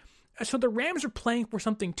happen. So the Rams are playing for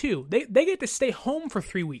something too. They get to stay home for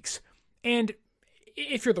 3 weeks. And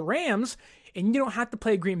if you're the Rams and you don't have to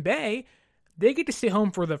play Green Bay, they get to stay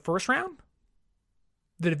home for the first round,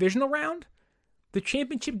 the divisional round, the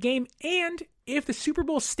championship game, and if the Super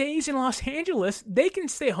Bowl stays in Los Angeles, they can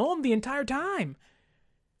stay home the entire time.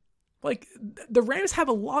 Like, the Rams have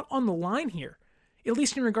a lot on the line here, at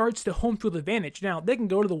least in regards to home field advantage. Now, they can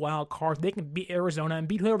go to the wild card, they can beat Arizona and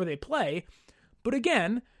beat whoever they play, but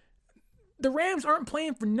again, the Rams aren't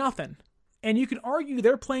playing for nothing. And you can argue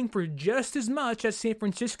they're playing for just as much as San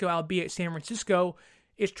Francisco, albeit San Francisco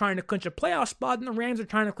is trying to clinch a playoff spot and the Rams are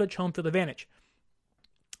trying to clinch home field advantage.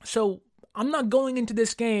 So I'm not going into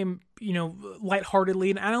this game, lightheartedly,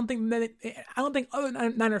 and I don't think other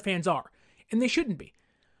Niner fans are, and they shouldn't be.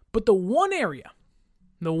 But the one area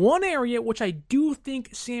which I do think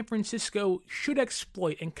San Francisco should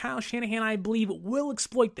exploit, and Kyle Shanahan, I believe, will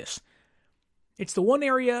exploit this. It's the one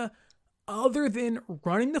area other than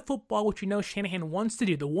running the football, which Shanahan wants to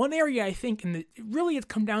do. The one area I think, really it's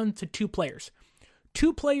come down to 2 players.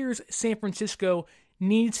 2 players San Francisco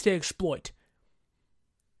needs to exploit.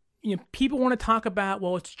 People want to talk about,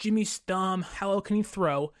 well, it's Jimmy's thumb, how well can he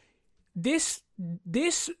throw? This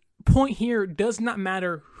point here does not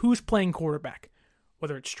matter who's playing quarterback.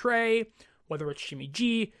 Whether it's Trey, whether it's Jimmy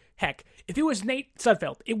G, heck, if it was Nate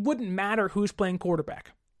Sudfeld, it wouldn't matter who's playing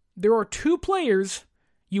quarterback. There are 2 players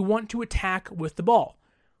you want to attack with the ball.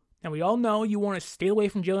 Now, we all know you want to stay away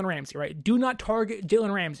from Jalen Ramsey, right? Do not target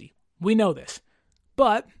Jalen Ramsey. We know this.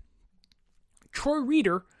 But Troy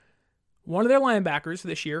Reeder, one of their linebackers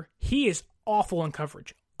this year, he is awful in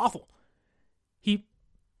coverage. Awful. He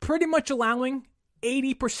pretty much allowing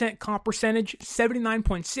 80% comp percentage,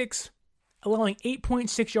 79.6, allowing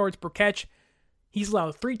 8.6 yards per catch. He's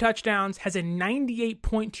allowed 3 touchdowns, has a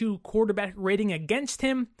 98.2 quarterback rating against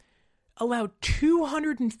him, allowed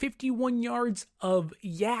 251 yards of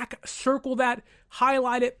yak. Circle that,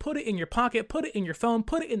 highlight it, put it in your pocket, put it in your phone,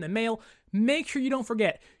 put it in the mail. Make sure you don't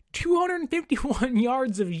forget, 251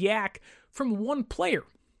 yards of yak from one player.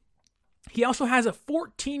 He also has a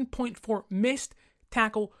 14.4 missed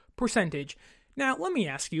tackle percentage. Now, let me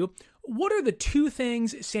ask you, what are the 2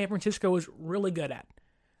 things San Francisco is really good at?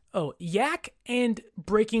 Oh, yak and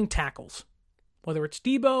breaking tackles. Whether it's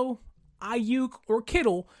Debo, Ayuk, or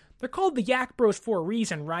Kittle, they're called the Yak Bros for a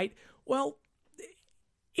reason, right? Well,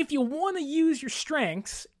 if you want to use your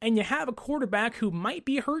strengths and you have a quarterback who might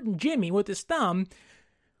be hurting Jimmy with his thumb,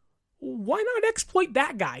 why not exploit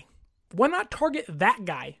that guy? Why not target that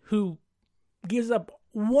guy who gives up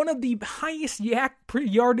one of the highest yak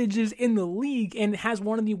yardages in the league and has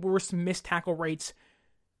one of the worst missed tackle rates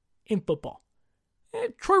in football?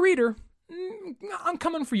 Troy Reeder, I'm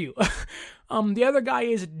coming for you. The other guy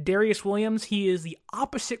is Darius Williams. He is the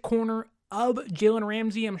opposite corner of Jalen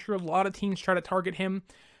Ramsey. I'm sure a lot of teams try to target him,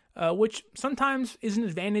 which sometimes is an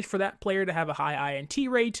advantage for that player to have a high INT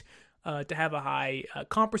rate, to have a high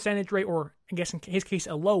comp percentage rate, or I guess in his case,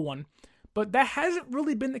 a low one. But that hasn't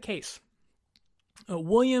really been the case.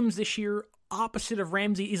 Williams this year, opposite of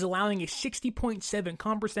Ramsey, is allowing a 60.7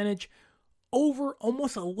 comp percentage, over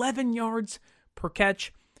almost 11 yards per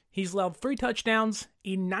catch. He's allowed 3 touchdowns,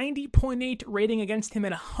 a 90.8 rating against him,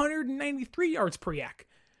 and 193 yards per yak.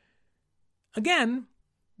 Again,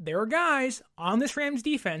 there are guys on this Rams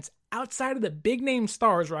defense outside of the big name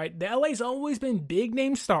stars, right? The LA's always been big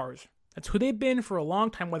name stars. That's who they've been for a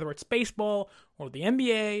long time, whether it's baseball or the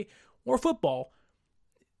NBA or football.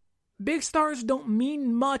 Big stars don't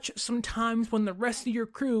mean much sometimes when the rest of your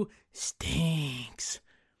crew stinks.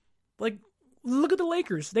 Like, Look at the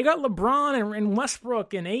Lakers. They got LeBron and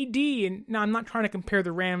Westbrook and AD. And now I'm not trying to compare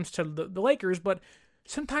the Rams to the Lakers, but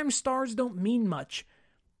sometimes stars don't mean much.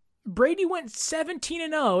 Brady went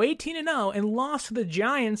 17-0, 18-0, and lost to the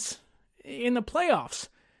Giants in the playoffs.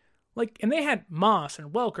 And they had Moss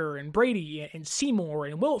and Welker and Brady and Seymour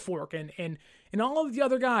and Wilfork and all of the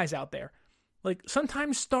other guys out there.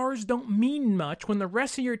 Sometimes stars don't mean much when the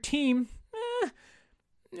rest of your team,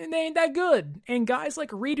 they ain't that good. And guys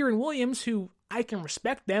like Reeder and Williams, who I can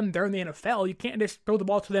respect them, they're in the NFL. You can't just throw the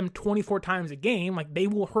ball to them 24 times a game. They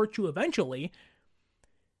will hurt you eventually.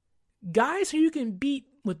 Guys who you can beat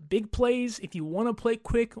with big plays if you want to play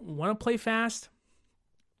quick, want to play fast,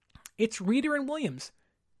 it's Reeder and Williams.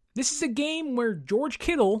 This is a game where George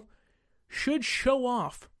Kittle should show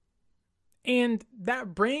off. And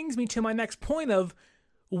that brings me to my next point of,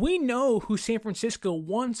 we know who San Francisco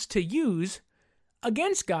wants to use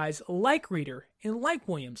against guys like Reeder and like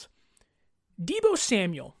Williams. Deebo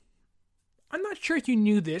Samuel, I'm not sure if you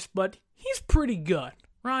knew this, but he's pretty good,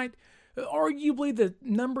 right? Arguably the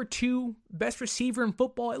number 2 best receiver in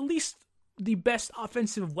football, at least the best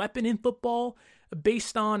offensive weapon in football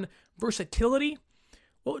based on versatility.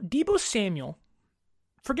 Well, Deebo Samuel,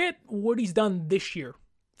 forget what he's done this year.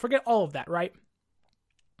 Forget all of that, right?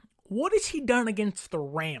 What has he done against the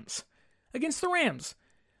Rams? It's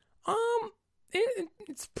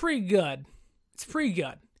pretty good. It's pretty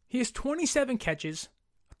good. He has 27 catches,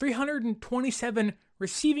 327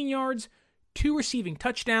 receiving yards, 2 receiving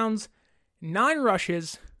touchdowns, 9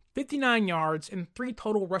 rushes, 59 yards, and 3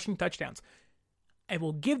 total rushing touchdowns. I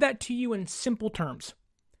will give that to you in simple terms.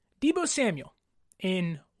 Deebo Samuel,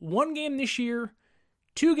 in 1 game this year,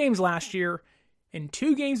 2 games last year, and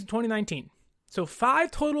 2 games in 2019. So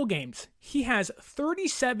 5 total games. He has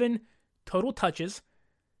 37 total touches,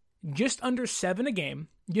 just under 7 a game,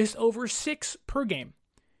 just over 6 per game.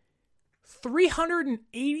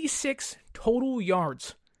 386 total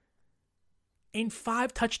yards, and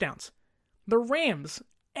 5 touchdowns. The Rams,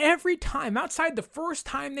 every time, outside the first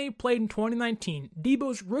time they played in 2019,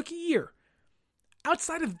 Deebo's rookie year,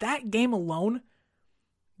 outside of that game alone,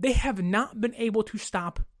 they have not been able to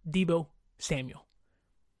stop Deebo Samuel.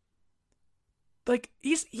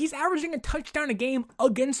 He's averaging a touchdown a game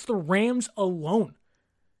against the Rams alone.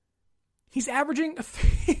 He's averaging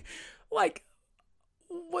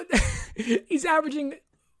he's averaging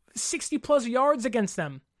 60 plus yards against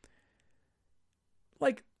them.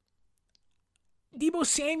 Deebo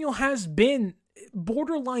Samuel has been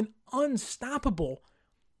borderline unstoppable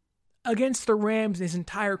against the Rams in his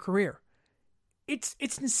entire career. It's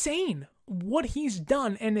insane what he's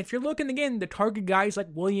done. And if you're looking again to target guys like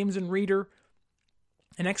Williams and Reeder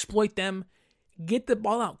and exploit them, get the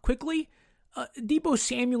ball out quickly, Deebo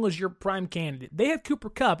Samuel is your prime candidate. They have Cooper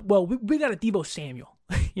Kupp. Well, we got a Deebo Samuel,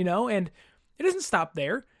 and it doesn't stop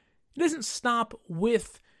there. It doesn't stop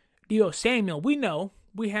with Deebo Samuel. We know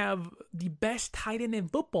we have the best tight end in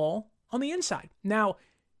football on the inside. Now,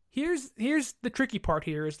 here's the tricky part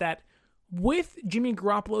here is that with Jimmy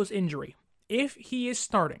Garoppolo's injury, if he is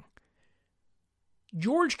starting,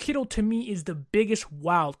 George Kittle to me is the biggest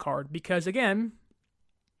wild card because, again,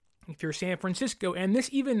 if you're San Francisco, and this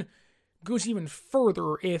even goes even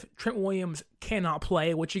further if Trent Williams cannot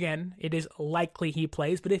play, which again, it is likely he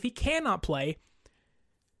plays, but if he cannot play,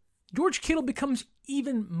 George Kittle becomes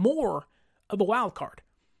even more of a wild card.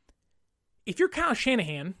 If you're Kyle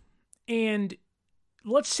Shanahan, and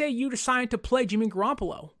let's say you decide to play Jimmy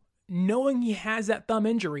Garoppolo, knowing he has that thumb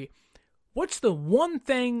injury, what's the one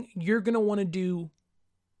thing you're going to want to do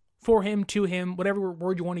for him, to him, whatever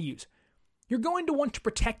word you want to use? You're going to want to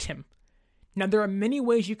protect him. Now, there are many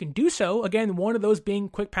ways you can do so. Again, one of those being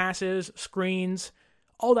quick passes, screens,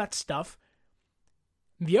 all that stuff.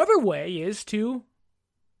 The other way is to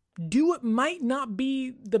do what might not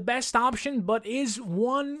be the best option, but is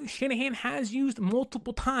one Shanahan has used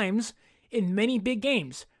multiple times in many big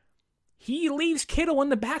games. He leaves Kittle in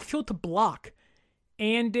the backfield to block.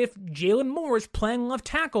 And if Jalen Moore is playing left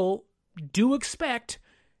tackle, do expect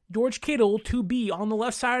George Kittle to be on the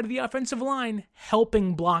left side of the offensive line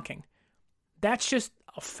helping blocking. That's just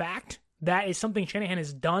a fact. That is something Shanahan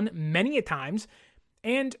has done many a times,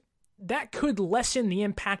 and that could lessen the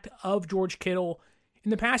impact of George Kittle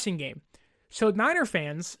in the passing game. So Niner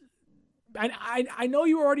fans, I know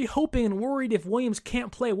you're already hoping and worried if Williams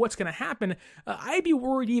can't play, what's going to happen. I'd be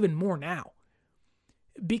worried even more now.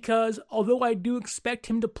 Because although I do expect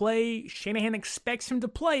him to play, Shanahan expects him to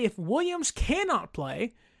play, if Williams cannot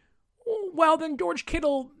play, well, then George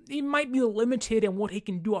Kittle, he might be limited in what he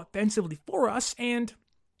can do offensively for us, and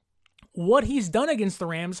what he's done against the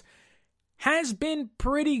Rams has been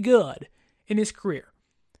pretty good in his career.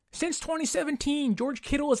 Since 2017, George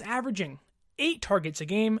Kittle is averaging 8 targets a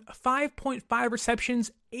game, 5.5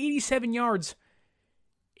 receptions, 87 yards,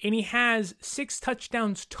 and he has 6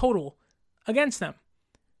 touchdowns total against them.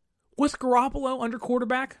 With Garoppolo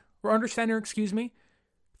under center,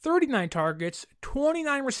 39 targets,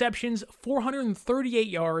 29 receptions, 438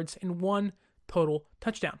 yards, and 1 total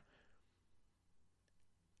touchdown.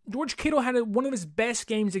 George Kittle had one of his best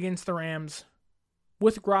games against the Rams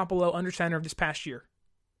with Garoppolo under center of this past year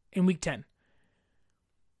in Week 10.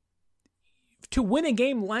 To win a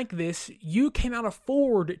game like this, you cannot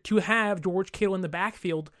afford to have George Kittle in the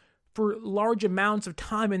backfield for large amounts of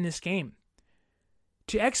time in this game.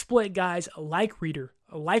 To exploit guys like Reader,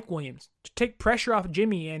 like Williams, to take pressure off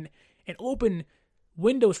Jimmy and open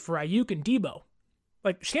windows for Ayuk and Debo.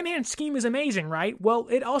 Like, Shanahan's scheme is amazing, right? Well,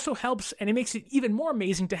 it also helps, and it makes it even more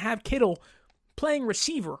amazing to have Kittle playing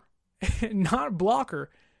receiver, not blocker,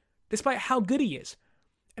 despite how good he is.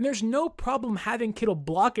 And there's no problem having Kittle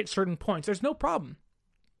block at certain points. There's no problem.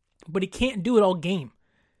 But he can't do it all game.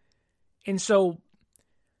 And so,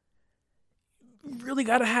 you really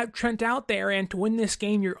got to have Trent out there, and to win this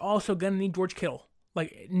game, you're also going to need George Kittle.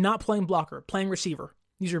 Like, not playing blocker, playing receiver.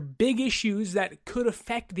 These are big issues that could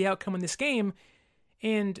affect the outcome in this game.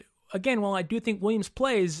 And again, while I do think Williams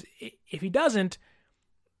plays, if he doesn't,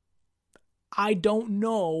 I don't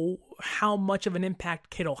know how much of an impact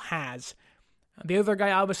Kittle has. The other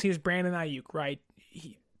guy, obviously, is Brandon Ayuk, right?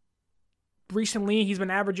 Recently, he's been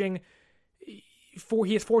averaging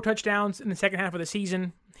he has 4 touchdowns in the second half of the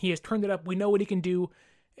season. He has turned it up. We know what he can do.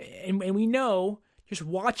 And we know, just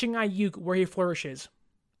watching Ayuk, where he flourishes.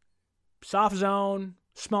 Soft zone,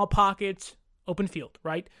 small pockets, open field,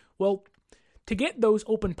 right? Well, to get those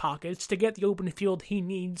open pockets, to get the open field he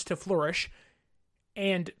needs to flourish,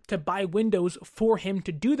 and to buy windows for him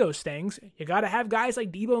to do those things, you got to have guys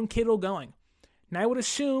like Debo and Kittle going. Now, I would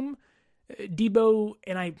assume Debo,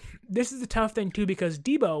 and this is the tough thing too, because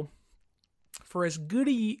Debo, for as good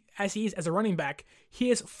as he is as a running back, he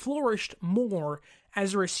has flourished more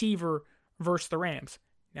as a receiver versus the Rams.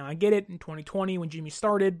 Now, I get it, in 2020 when Jimmy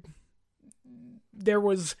started, there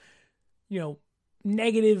was,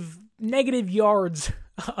 negative yards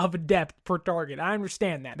of depth per target. I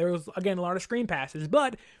understand that. There was, again, a lot of screen passes,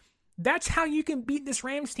 but that's how you can beat this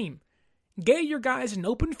Rams team. Get your guys in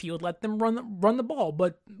open field, let them run the ball.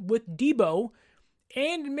 But with Debo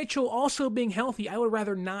and Mitchell also being healthy, I would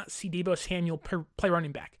rather not see Debo Samuel play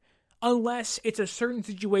running back, unless it's a certain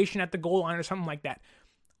situation at the goal line or something like that.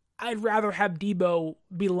 I'd rather have Debo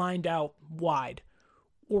be lined out wide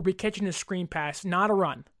or be catching a screen pass, not a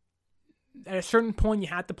run. At a certain point, you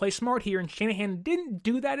have to play smart here, and Shanahan didn't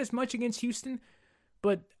do that as much against Houston,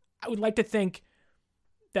 but I would like to think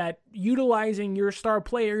that utilizing your star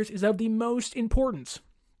players is of the most importance.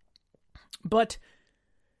 But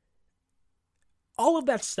all of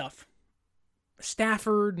that stuff,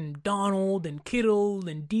 Stafford and Donald and Kittle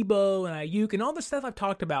and Debo and Ayuk and all the stuff I've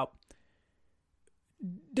talked about,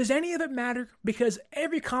 does any of it matter? Because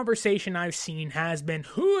every conversation I've seen has been,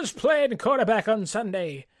 who's playing quarterback on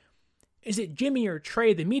Sunday? Is it Jimmy or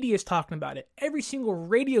Trey? The media is talking about it. Every single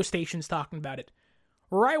radio station's talking about it.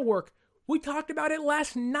 Where I work, we talked about it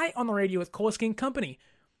last night on the radio with Kolsky and Company.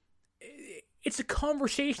 It's a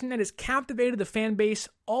conversation that has captivated the fan base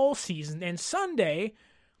all season, and Sunday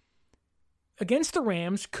against the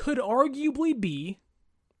Rams could arguably be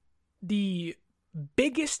the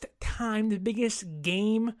biggest time, the biggest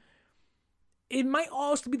game. It might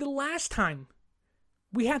also be the last time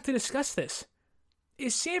we have to discuss this.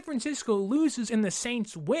 If San Francisco loses and the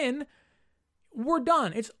Saints win, we're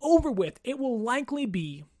done. It's over with. It will likely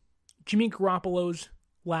be Jimmy Garoppolo's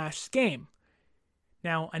last game.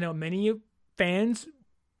 Now, I know many fans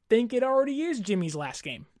think it already is Jimmy's last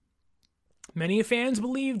game. Many fans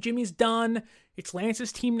believe Jimmy's done. It's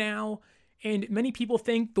Lance's team now. And many people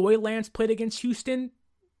think the way Lance played against Houston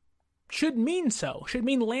should mean so. Should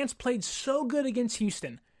mean Lance played so good against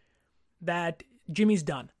Houston that Jimmy's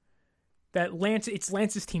done. That it's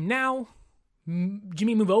Lance's team now.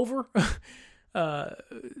 Jimmy, move over.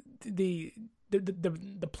 The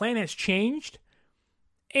plan has changed.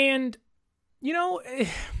 And,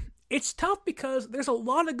 it's tough because there's a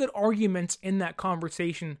lot of good arguments in that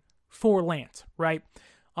conversation for Lance, right?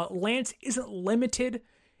 Lance isn't limited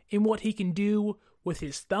in what he can do with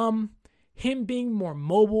his thumb. Him being more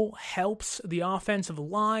mobile helps the offensive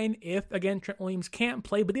line if, again, Trent Williams can't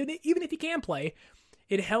play. But even if he can play,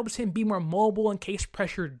 it helps him be more mobile in case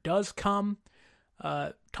pressure does come.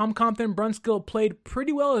 Tom Compton and Brunskill played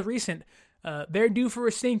pretty well as recent. They're due for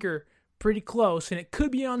a stinker pretty close, and it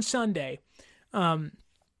could be on Sunday.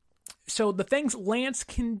 So the things Lance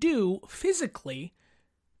can do physically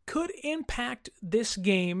could impact this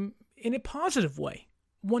game in a positive way.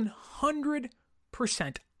 100%.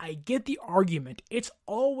 I get the argument. It's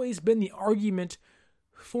always been the argument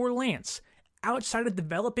for Lance. Outside of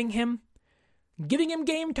developing him, giving him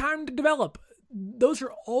game time to develop, those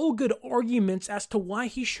are all good arguments as to why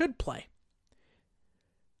he should play.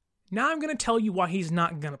 Now I'm going to tell you why he's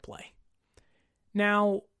not going to play.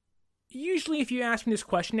 Now, usually if you ask me this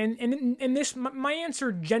question, and this, my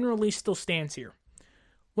answer generally still stands here.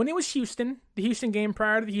 When it was Houston, the Houston game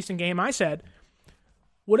prior to the Houston game, I said,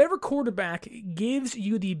 whatever quarterback gives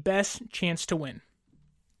you the best chance to win,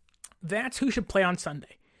 that's who should play on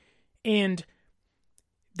Sunday. And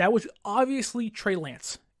that was obviously Trey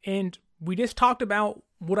Lance. And we just talked about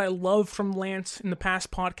what I love from Lance in the past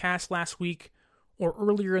podcast last week or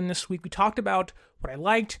earlier in this week. We talked about what I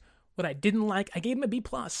liked, what I didn't like. I gave him a B+.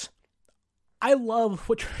 I love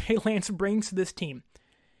what Trey Lance brings to this team.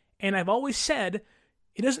 And I've always said,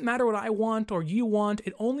 it doesn't matter what I want or you want.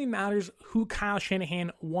 It only matters who Kyle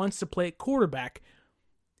Shanahan wants to play at quarterback.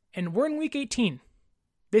 And we're in week 18.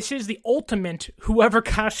 This is the ultimate whoever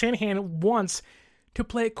Kyle Shanahan wants to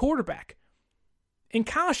play at quarterback. And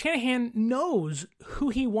Kyle Shanahan knows who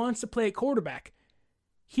he wants to play at quarterback.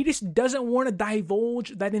 He just doesn't want to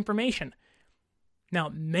divulge that information. Now,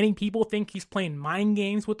 many people think he's playing mind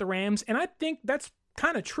games with the Rams, and I think that's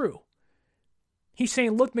kind of true. He's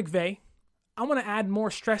saying, look, McVay, I want to add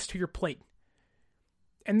more stress to your plate.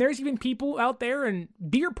 And there's even people out there and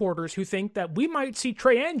beer porters who think that we might see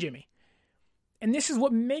Trey and Jimmy. And this is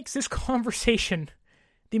what makes this conversation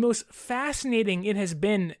the most fascinating it has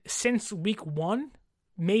been since week 1,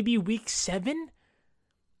 maybe week 7.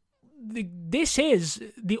 This is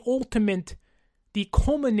the ultimate, the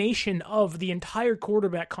culmination of the entire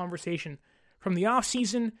quarterback conversation. From the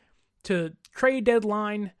offseason to trade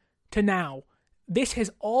deadline to now. This has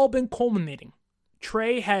all been culminating.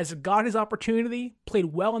 Trey has got his opportunity, played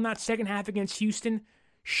well in that second half against Houston,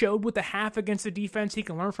 showed with the half against the defense he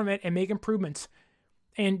can learn from it and make improvements.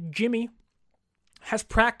 And Jimmy has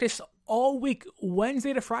practiced all week,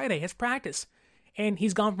 Wednesday to Friday, has practiced. And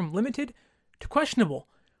he's gone from limited to questionable.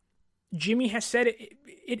 Jimmy has said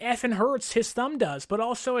it effing hurts, his thumb does, but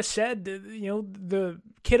also has said, the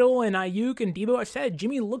Kittle and Ayuk and Debo have said,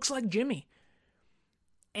 Jimmy looks like Jimmy.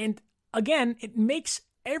 And again, it makes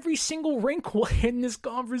every single wrinkle in this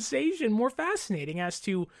conversation more fascinating as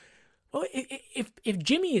to, well, if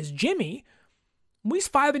Jimmy is Jimmy, he's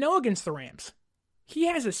 5-0 against the Rams. He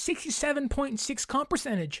has a 67.6 comp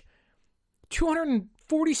percentage,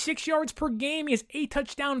 246 yards per game. He has 8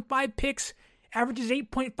 touchdowns, 5 picks, averages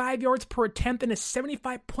 8.5 yards per attempt, and a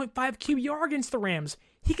 75.5 QBR against the Rams.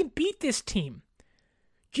 He can beat this team.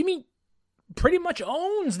 Jimmy pretty much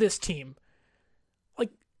owns this team.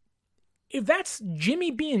 If that's Jimmy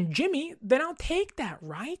being Jimmy, then I'll take that,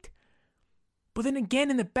 right? But then again,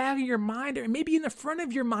 in the back of your mind, or maybe in the front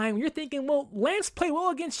of your mind, when you're thinking, well, Lance played well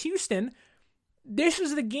against Houston. This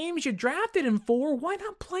is the games you drafted him for. Why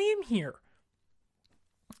not play him here?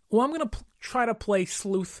 Well, I'm going to try to play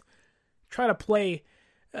sleuth, try to play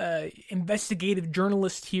investigative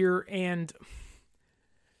journalist here. And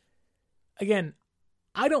again,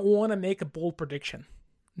 I don't want to make a bold prediction.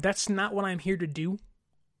 That's not what I'm here to do.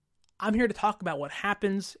 I'm here to talk about what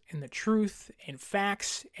happens and the truth and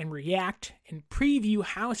facts and react and preview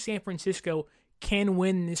how San Francisco can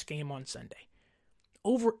win this game on Sunday.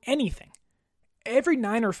 Over anything. Every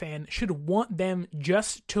Niner fan should want them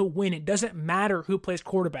just to win. It doesn't matter who plays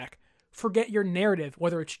quarterback. Forget your narrative,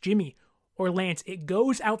 whether it's Jimmy or Lance. It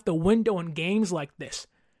goes out the window in games like this.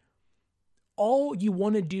 All you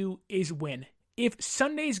want to do is win. If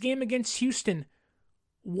Sunday's game against Houston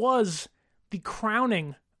was the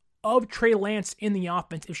crowning of Trey Lance in the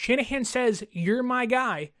offense, if Shanahan says, you're my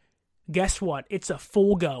guy, guess what? It's a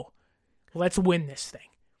full go. Let's win this thing.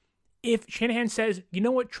 If Shanahan says, you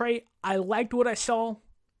know what, Trey, I liked what I saw,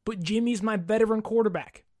 but Jimmy's my veteran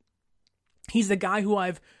quarterback. He's the guy who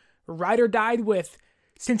I've ride or died with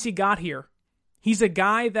since he got here. He's a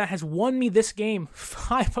guy that has won me this game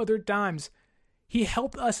 5 other times. He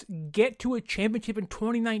helped us get to a championship in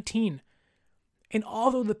 2019. And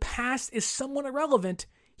although the past is somewhat irrelevant,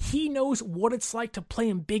 he knows what it's like to play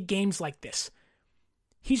in big games like this.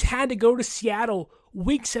 He's had to go to Seattle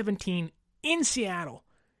week 17 in Seattle.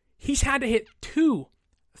 He's had to hit 2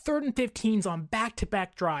 3rd and 15s on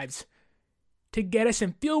back-to-back drives to get us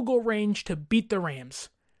in field goal range to beat the Rams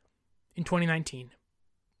in 2019.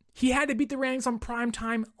 He had to beat the Rams on prime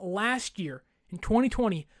time last year in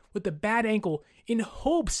 2020 with a bad ankle in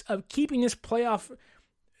hopes of keeping his playoff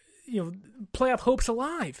hopes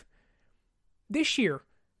alive. This year,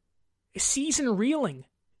 season reeling,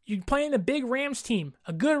 You're playing a big Rams team,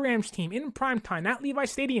 a good Rams team in primetime at Levi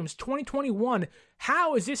Stadium's 2021.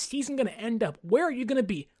 How is this season going to end up? Where are you going to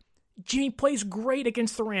be? Jimmy plays great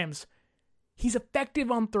against the Rams. He's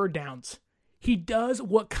effective on third downs. He does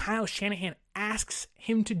what Kyle Shanahan asks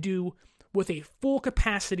him to do with a full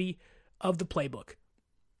capacity of the playbook.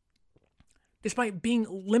 Despite being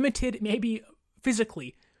limited maybe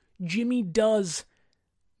physically, Jimmy does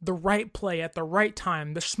the right play at the right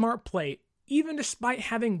time, the smart play. Even despite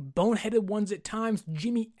having boneheaded ones at times,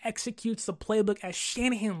 Jimmy executes the playbook as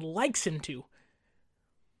Shanahan likes him to.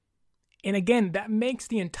 And again, that makes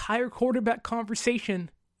the entire quarterback conversation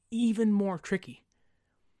even more tricky.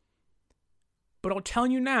 But I'll tell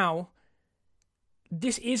you now,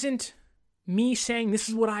 this isn't me saying this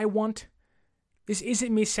is what I want. This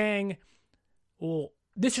isn't me saying, well,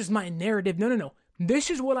 this is my narrative. No. This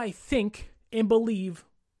is what I think and believe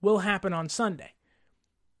will happen on Sunday.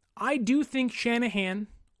 I do think Shanahan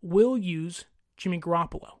will use Jimmy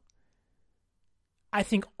Garoppolo. I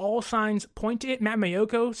think all signs point to it. Matt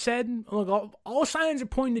Maiocco said, look, all signs are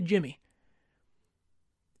pointing to Jimmy.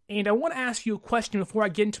 And I want to ask you a question before I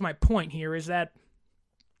get into my point here, is that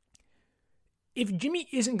if Jimmy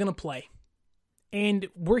isn't going to play, and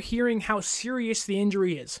we're hearing how serious the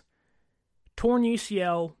injury is, torn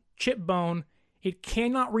UCL, chip bone, it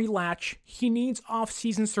cannot relatch, he needs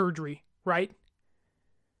off-season surgery, right?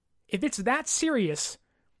 If it's that serious,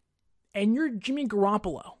 and you're Jimmy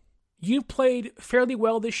Garoppolo, you've played fairly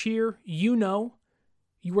well this year, you know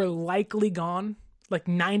you are likely gone, like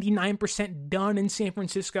 99% done in San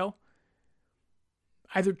Francisco,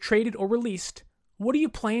 either traded or released, what are you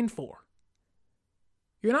playing for?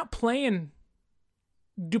 You're not playing.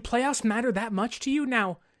 Do playoffs matter that much to you?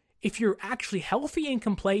 Now, if you're actually healthy and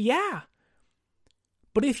can play, yeah.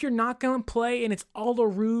 But if you're not going to play and it's all a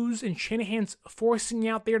ruse and Shanahan's forcing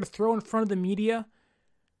you out there to throw in front of the media,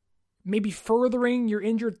 maybe furthering your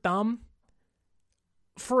injured thumb,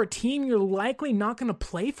 for a team you're likely not going to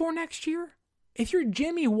play for next year, if you're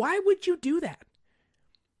Jimmy, why would you do that?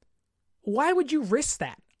 Why would you risk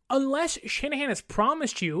that? Unless Shanahan has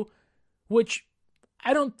promised you, which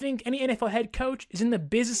I don't think any NFL head coach is in the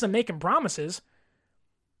business of making promises.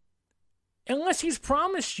 Unless he's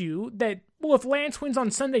promised you that, well, if Lance wins on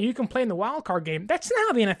Sunday, you can play in the wild card game. That's not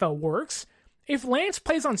how the NFL works. If Lance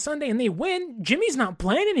plays on Sunday and they win, Jimmy's not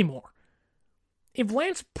playing anymore. If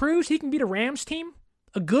Lance proves he can beat a Rams team,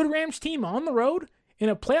 a good Rams team on the road, in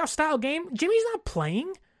a playoff-style game, Jimmy's not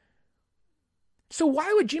playing. So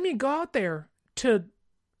why would Jimmy go out there to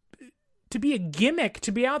be a gimmick,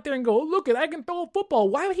 to be out there and go, oh, look, I can throw a football?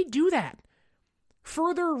 Why would he do that?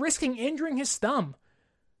 Further risking injuring his thumb.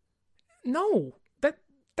 No,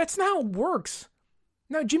 that's not how it works.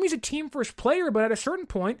 Now, Jimmy's a team-first player, but at a certain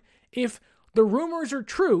point, if the rumors are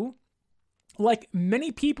true, like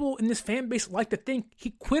many people in this fan base like to think,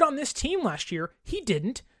 he quit on this team last year. He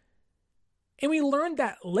didn't. And we learned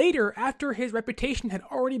that later after his reputation had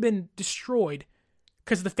already been destroyed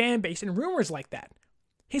because of the fan base and rumors like that.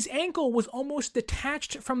 His ankle was almost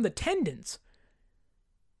detached from the tendons.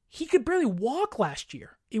 He could barely walk last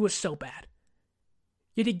year. It was so bad.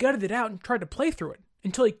 Yet he gutted it out and tried to play through it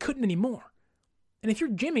until he couldn't anymore. And if you're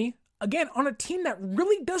Jimmy, again, on a team that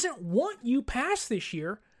really doesn't want you past this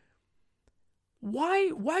year,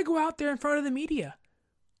 why go out there in front of the media?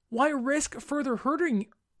 Why risk further hurting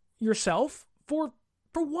yourself for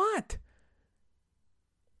what?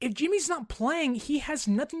 If Jimmy's not playing, he has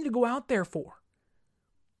nothing to go out there for.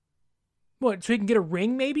 What, so he can get a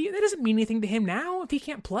ring maybe? That doesn't mean anything to him now if he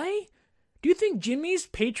can't play. Do you think Jimmy's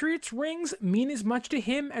Patriots rings mean as much to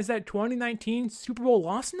him as that 2019 Super Bowl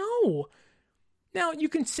loss? No. Now, you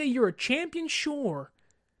can say you're a champion, sure.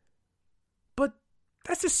 But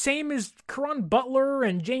that's the same as Caron Butler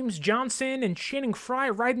and James Johnson and Channing Frye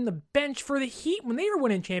riding the bench for the Heat when they were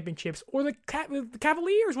winning championships, or the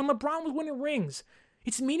Cavaliers when LeBron was winning rings.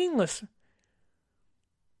 It's meaningless.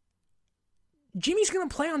 Jimmy's going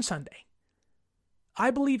to play on Sunday. I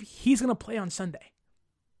believe he's going to play on Sunday.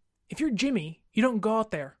 If you're Jimmy, you don't go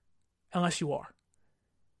out there unless you are.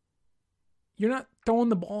 You're not throwing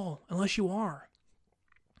the ball unless you are.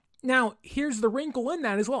 Now, here's the wrinkle in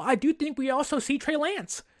that as well. I do think we also see Trey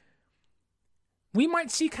Lance. We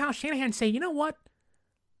might see Kyle Shanahan say, you know what?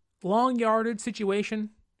 Long yardage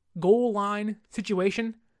situation, goal line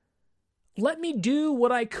situation. Let me do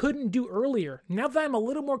what I couldn't do earlier. Now that I'm a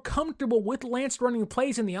little more comfortable with Lance running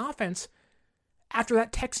plays in the offense, after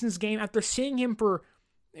that Texans game, after seeing him for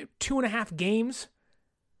 2.5 games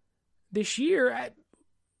this year,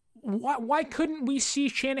 why couldn't we see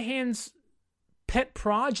Shanahan's pet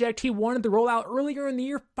project he wanted to roll out earlier in the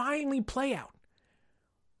year finally play out?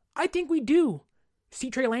 I think we do. see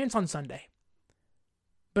Trey Lance on Sunday.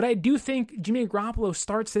 But I do think Jimmy Garoppolo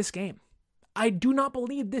starts this game. I do not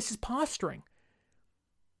believe this is posturing.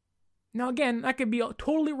 Now again, I could be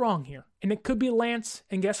totally wrong here. And it could be Lance.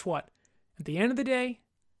 And guess what? At the end of the day,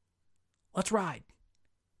 let's ride.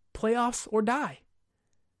 Playoffs or die.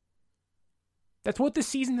 That's what this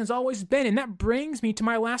season has always been. And that brings me to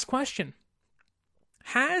my last question.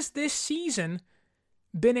 Has this season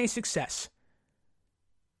been a success?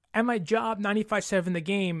 At my job, 95.7 The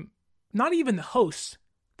Game, not even the hosts,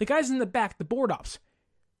 the guys in the back, the board ops,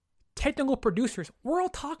 technical producers, we're all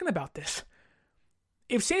talking about this.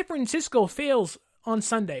 If San Francisco fails on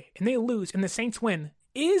Sunday and they lose and the Saints win,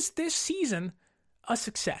 is this season a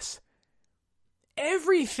success?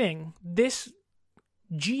 Everything this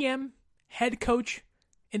GM, head coach,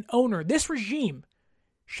 and owner, this regime,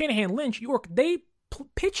 Shanahan, Lynch, York, they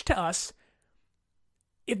pitch to us,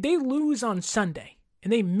 if they lose on Sunday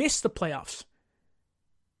and they miss the playoffs,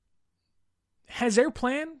 has their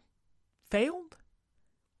plan failed?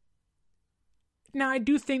 Now, I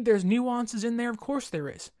do think there's nuances in there. Of course there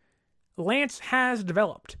is. Lance has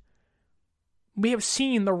developed. We have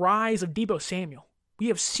seen the rise of Deebo Samuel. We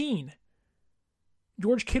have seen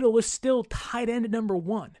George Kittle is still tight end at number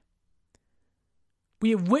 1.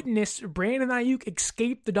 We have witnessed Brandon Ayuk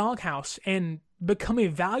escape the doghouse and become a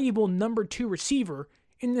valuable number 2 receiver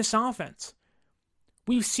in this offense.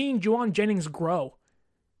 We've seen Juwan Jennings grow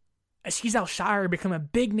as Cesar Shire become a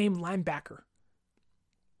big-name linebacker.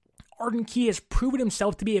 Arden Key has proven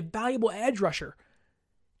himself to be a valuable edge rusher.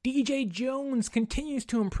 DJ Jones continues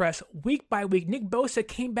to impress week by week. Nick Bosa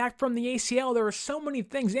came back from the ACL. There are so many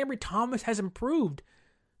things. Ambry Thomas has improved.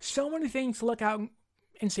 So many things to look out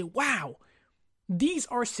and say, wow, these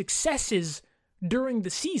are successes during the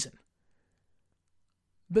season.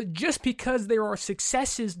 But just because there are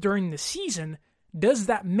successes during the season, does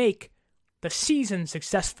that make the season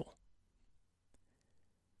successful?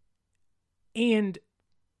 And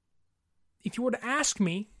if you were to ask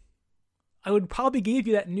me, I would probably give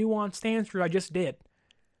you that nuanced answer I just did.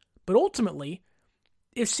 But ultimately,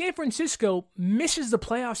 if San Francisco misses the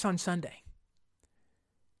playoffs on Sunday,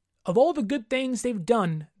 of all the good things they've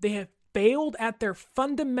done, they have failed at their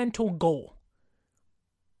fundamental goal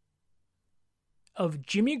of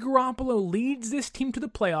Jimmy Garoppolo leads this team to the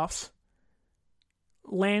playoffs,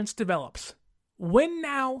 Lance develops. Win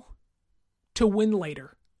now to win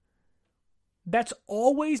later. That's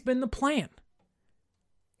always been the plan.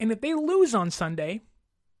 And if they lose on Sunday,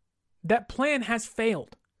 that plan has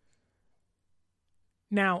failed.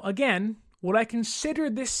 Now, again, would I consider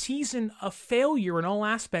this season a failure in all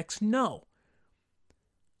aspects? No.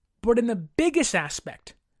 But in the biggest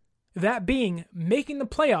aspect, that being making the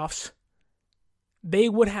playoffs, they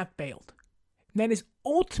would have failed. And that is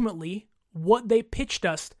ultimately what they pitched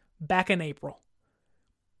us back in April,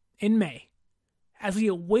 in May, as we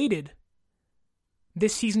awaited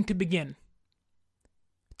this season to begin.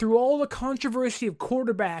 Through all the controversy of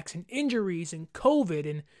quarterbacks and injuries and COVID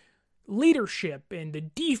and leadership and the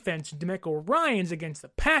defense and DeMeco Ryans against the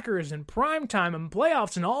Packers and primetime and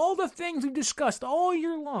playoffs and all the things we've discussed all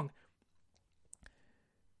year long,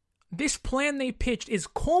 this plan they pitched is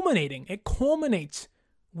culminating. It culminates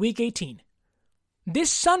week 18. This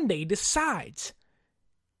Sunday decides,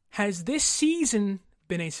 has this season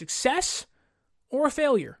been a success or a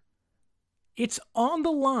failure? It's on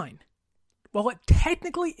the line. While it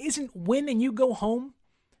technically isn't win and you go home,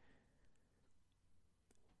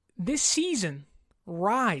 this season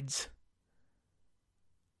rides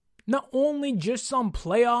not only just on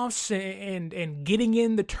playoffs and getting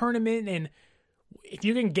in the tournament, and if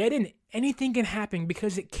you can get in, anything can happen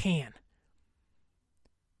because it can.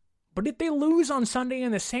 But if they lose on Sunday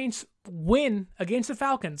and the Saints win against the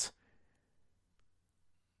Falcons,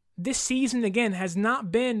 this season again has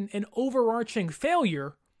not been an overarching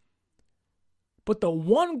failure. But the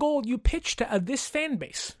one goal you pitched to this fan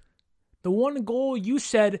base, the one goal you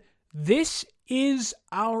said, this is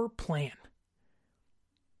our plan.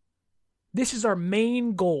 This is our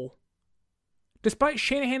main goal. Despite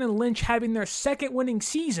Shanahan and Lynch having their second winning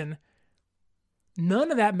season, none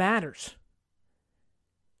of that matters.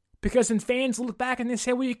 Because then fans look back and they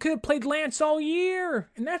say, well, you could have played Lance all year.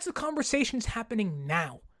 And that's the conversations happening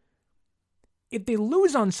now. If they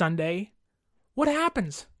lose on Sunday, what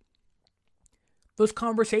happens? Those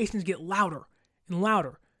conversations get louder and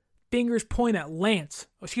louder. Fingers point at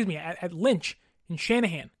at Lynch and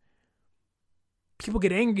Shanahan. People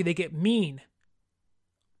get angry, they get mean.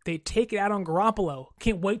 They take it out on Garoppolo.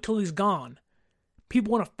 Can't wait till he's gone.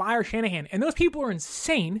 People want to fire Shanahan. And those people are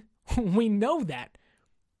insane. We know that.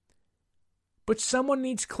 But someone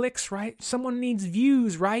needs clicks, right? Someone needs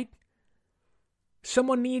views, right?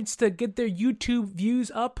 Someone needs to get their YouTube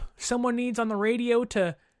views up. Someone needs on the radio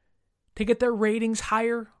to get their ratings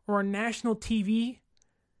higher, or on national TV.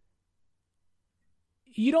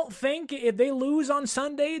 You don't think if they lose on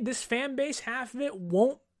Sunday, this fan base, half of it,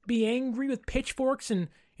 won't be angry with pitchforks and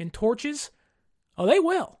torches? Oh, they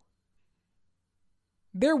will.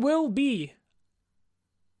 There will be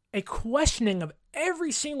a questioning of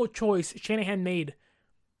every single choice Shanahan made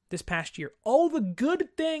this past year. All the good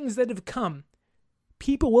things that have come,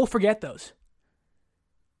 people will forget those.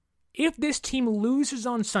 If this team loses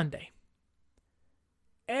on Sunday,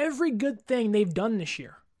 every good thing they've done this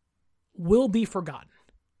year will be forgotten.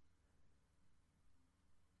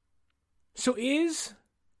 So is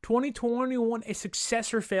 2021 a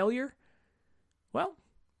success or failure? Well,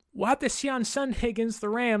 we'll have to see on Sunday against the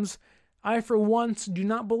Rams. I, for once, do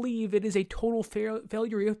not believe it is a total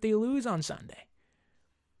failure if they lose on Sunday.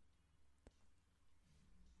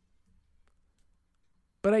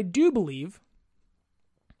 But I do believe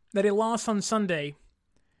that a loss on Sunday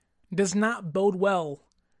does not bode well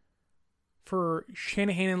for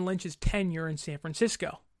Shanahan and Lynch's tenure in San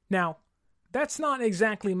Francisco. Now, that's not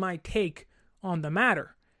exactly my take on the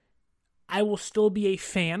matter. I will still be a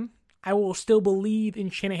fan. I will still believe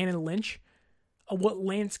in Shanahan and Lynch, of what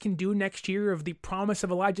Lance can do next year, of the promise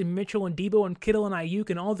of Elijah Mitchell and Debo and Kittle and Ayuk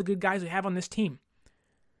and all the good guys we have on this team.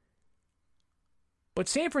 But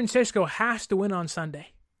San Francisco has to win on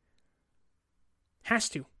Sunday. Has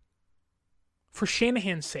to. For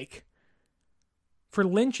Shanahan's sake. For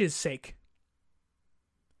Lynch's sake.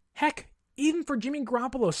 Heck, even for Jimmy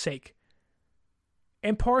Garoppolo's sake.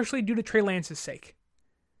 And partially due to Trey Lance's sake.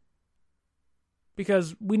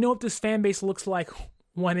 Because we know what this fan base looks like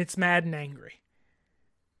when it's mad and angry.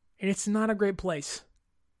 And it's not a great place.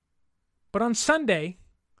 But on Sunday,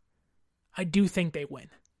 I do think they win.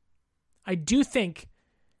 I do think,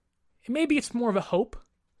 and maybe it's more of a hope,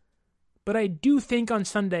 but I do think on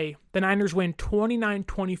Sunday the Niners win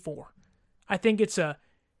 29-24. I think it's an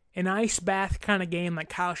ice bath kind of game like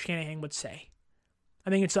Kyle Shanahan would say.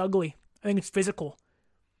 I think it's ugly. I think it's physical.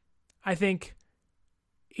 I think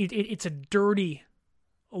it's a dirty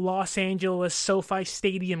Los Angeles SoFi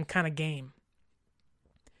Stadium kind of game.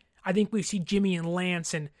 I think we see Jimmy and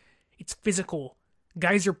Lance, and it's physical.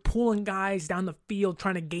 Guys are pulling guys down the field,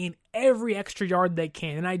 trying to gain every extra yard they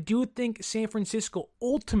can. And I do think San Francisco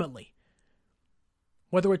ultimately,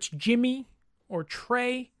 whether it's Jimmy or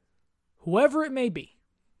Trey, whoever it may be,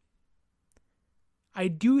 I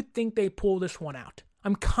do think they pull this one out.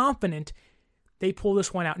 I'm confident they pull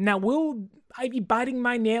this one out. Now, will I be biting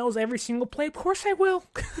my nails every single play? Of course I will.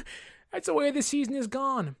 That's the way the season is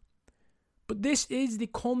gone. But this is the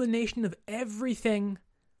culmination of everything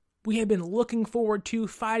we have been looking forward to,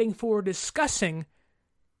 fighting for, discussing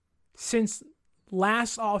since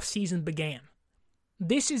last offseason began.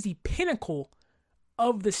 This is the pinnacle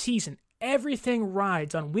of the season. Everything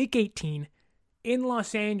rides on Week 18 in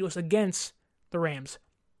Los Angeles against the Rams.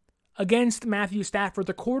 Against Matthew Stafford,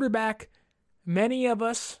 the quarterback many of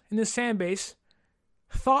us in this fan base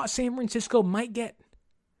thought San Francisco might get.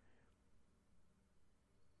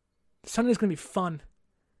 Sunday's going to be fun.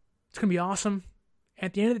 It's going to be awesome.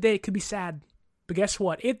 At the end of the day, it could be sad. But guess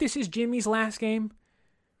what? If this is Jimmy's last game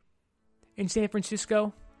in San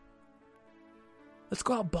Francisco, let's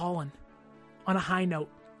go out balling on a high note.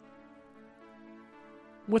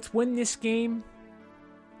 Let's win this game.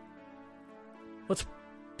 Let's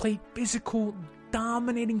play physical,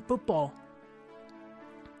 dominating football.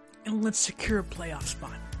 And let's secure a playoff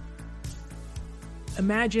spot.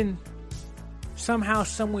 Imagine somehow,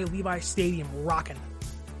 someway, Levi Stadium rocking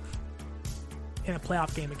in a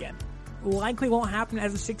playoff game again. Likely won't happen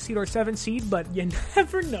as a 6 seed or 7 seed, but you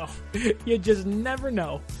never know. You just never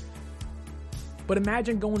know. But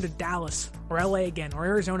imagine going to Dallas or LA again or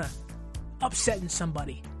Arizona, upsetting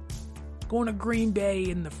somebody. Going to Green Bay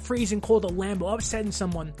in the freezing cold of Lambeau, upsetting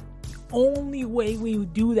someone. The only way we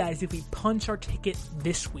would do that is if we punch our ticket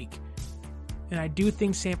this week. And I do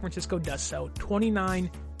think San Francisco does so.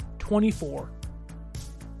 29-24.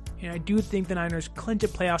 And I do think the Niners clinch a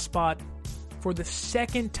playoff spot for the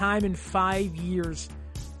second time in 5 years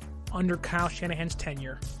under Kyle Shanahan's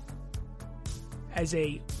tenure. As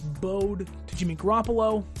a bode to Jimmy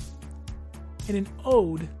Garoppolo and an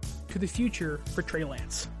ode to the future for Trey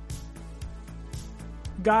Lance.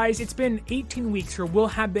 Guys, it's been 18 weeks, or will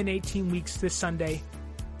have been 18 weeks this Sunday.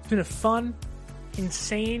 It's been a fun,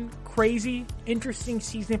 insane, crazy, interesting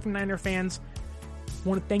season for Niner fans. I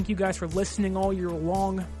want to thank you guys for listening all year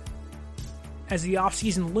long. As the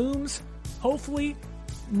offseason looms, hopefully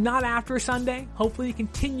not after Sunday, hopefully it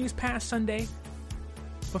continues past Sunday.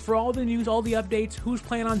 But for all the news, all the updates, who's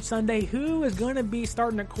playing on Sunday, who is going to be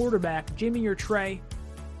starting at quarterback, Jimmy or Trey,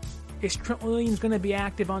 is Trent Williams going to be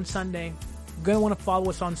active on Sunday? You're going to want to follow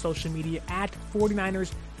us on social media. At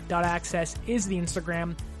 49ers.access is the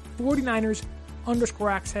Instagram.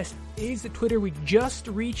 49ers_access is the Twitter. We just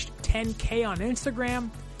reached 10K on Instagram.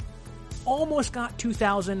 Almost got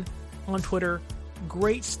 2,000 on Twitter.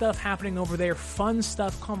 Great stuff happening over there. Fun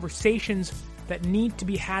stuff, conversations that need to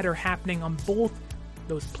be had are happening on both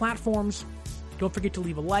those platforms. Don't forget to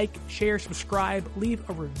leave a like, share, subscribe, leave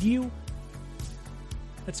a review.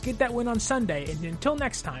 Let's get that win on Sunday. And until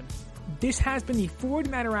next time, this has been the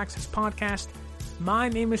 49er Access Podcast. My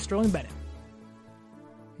name is Sterling Bennett.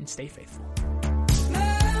 And stay faithful.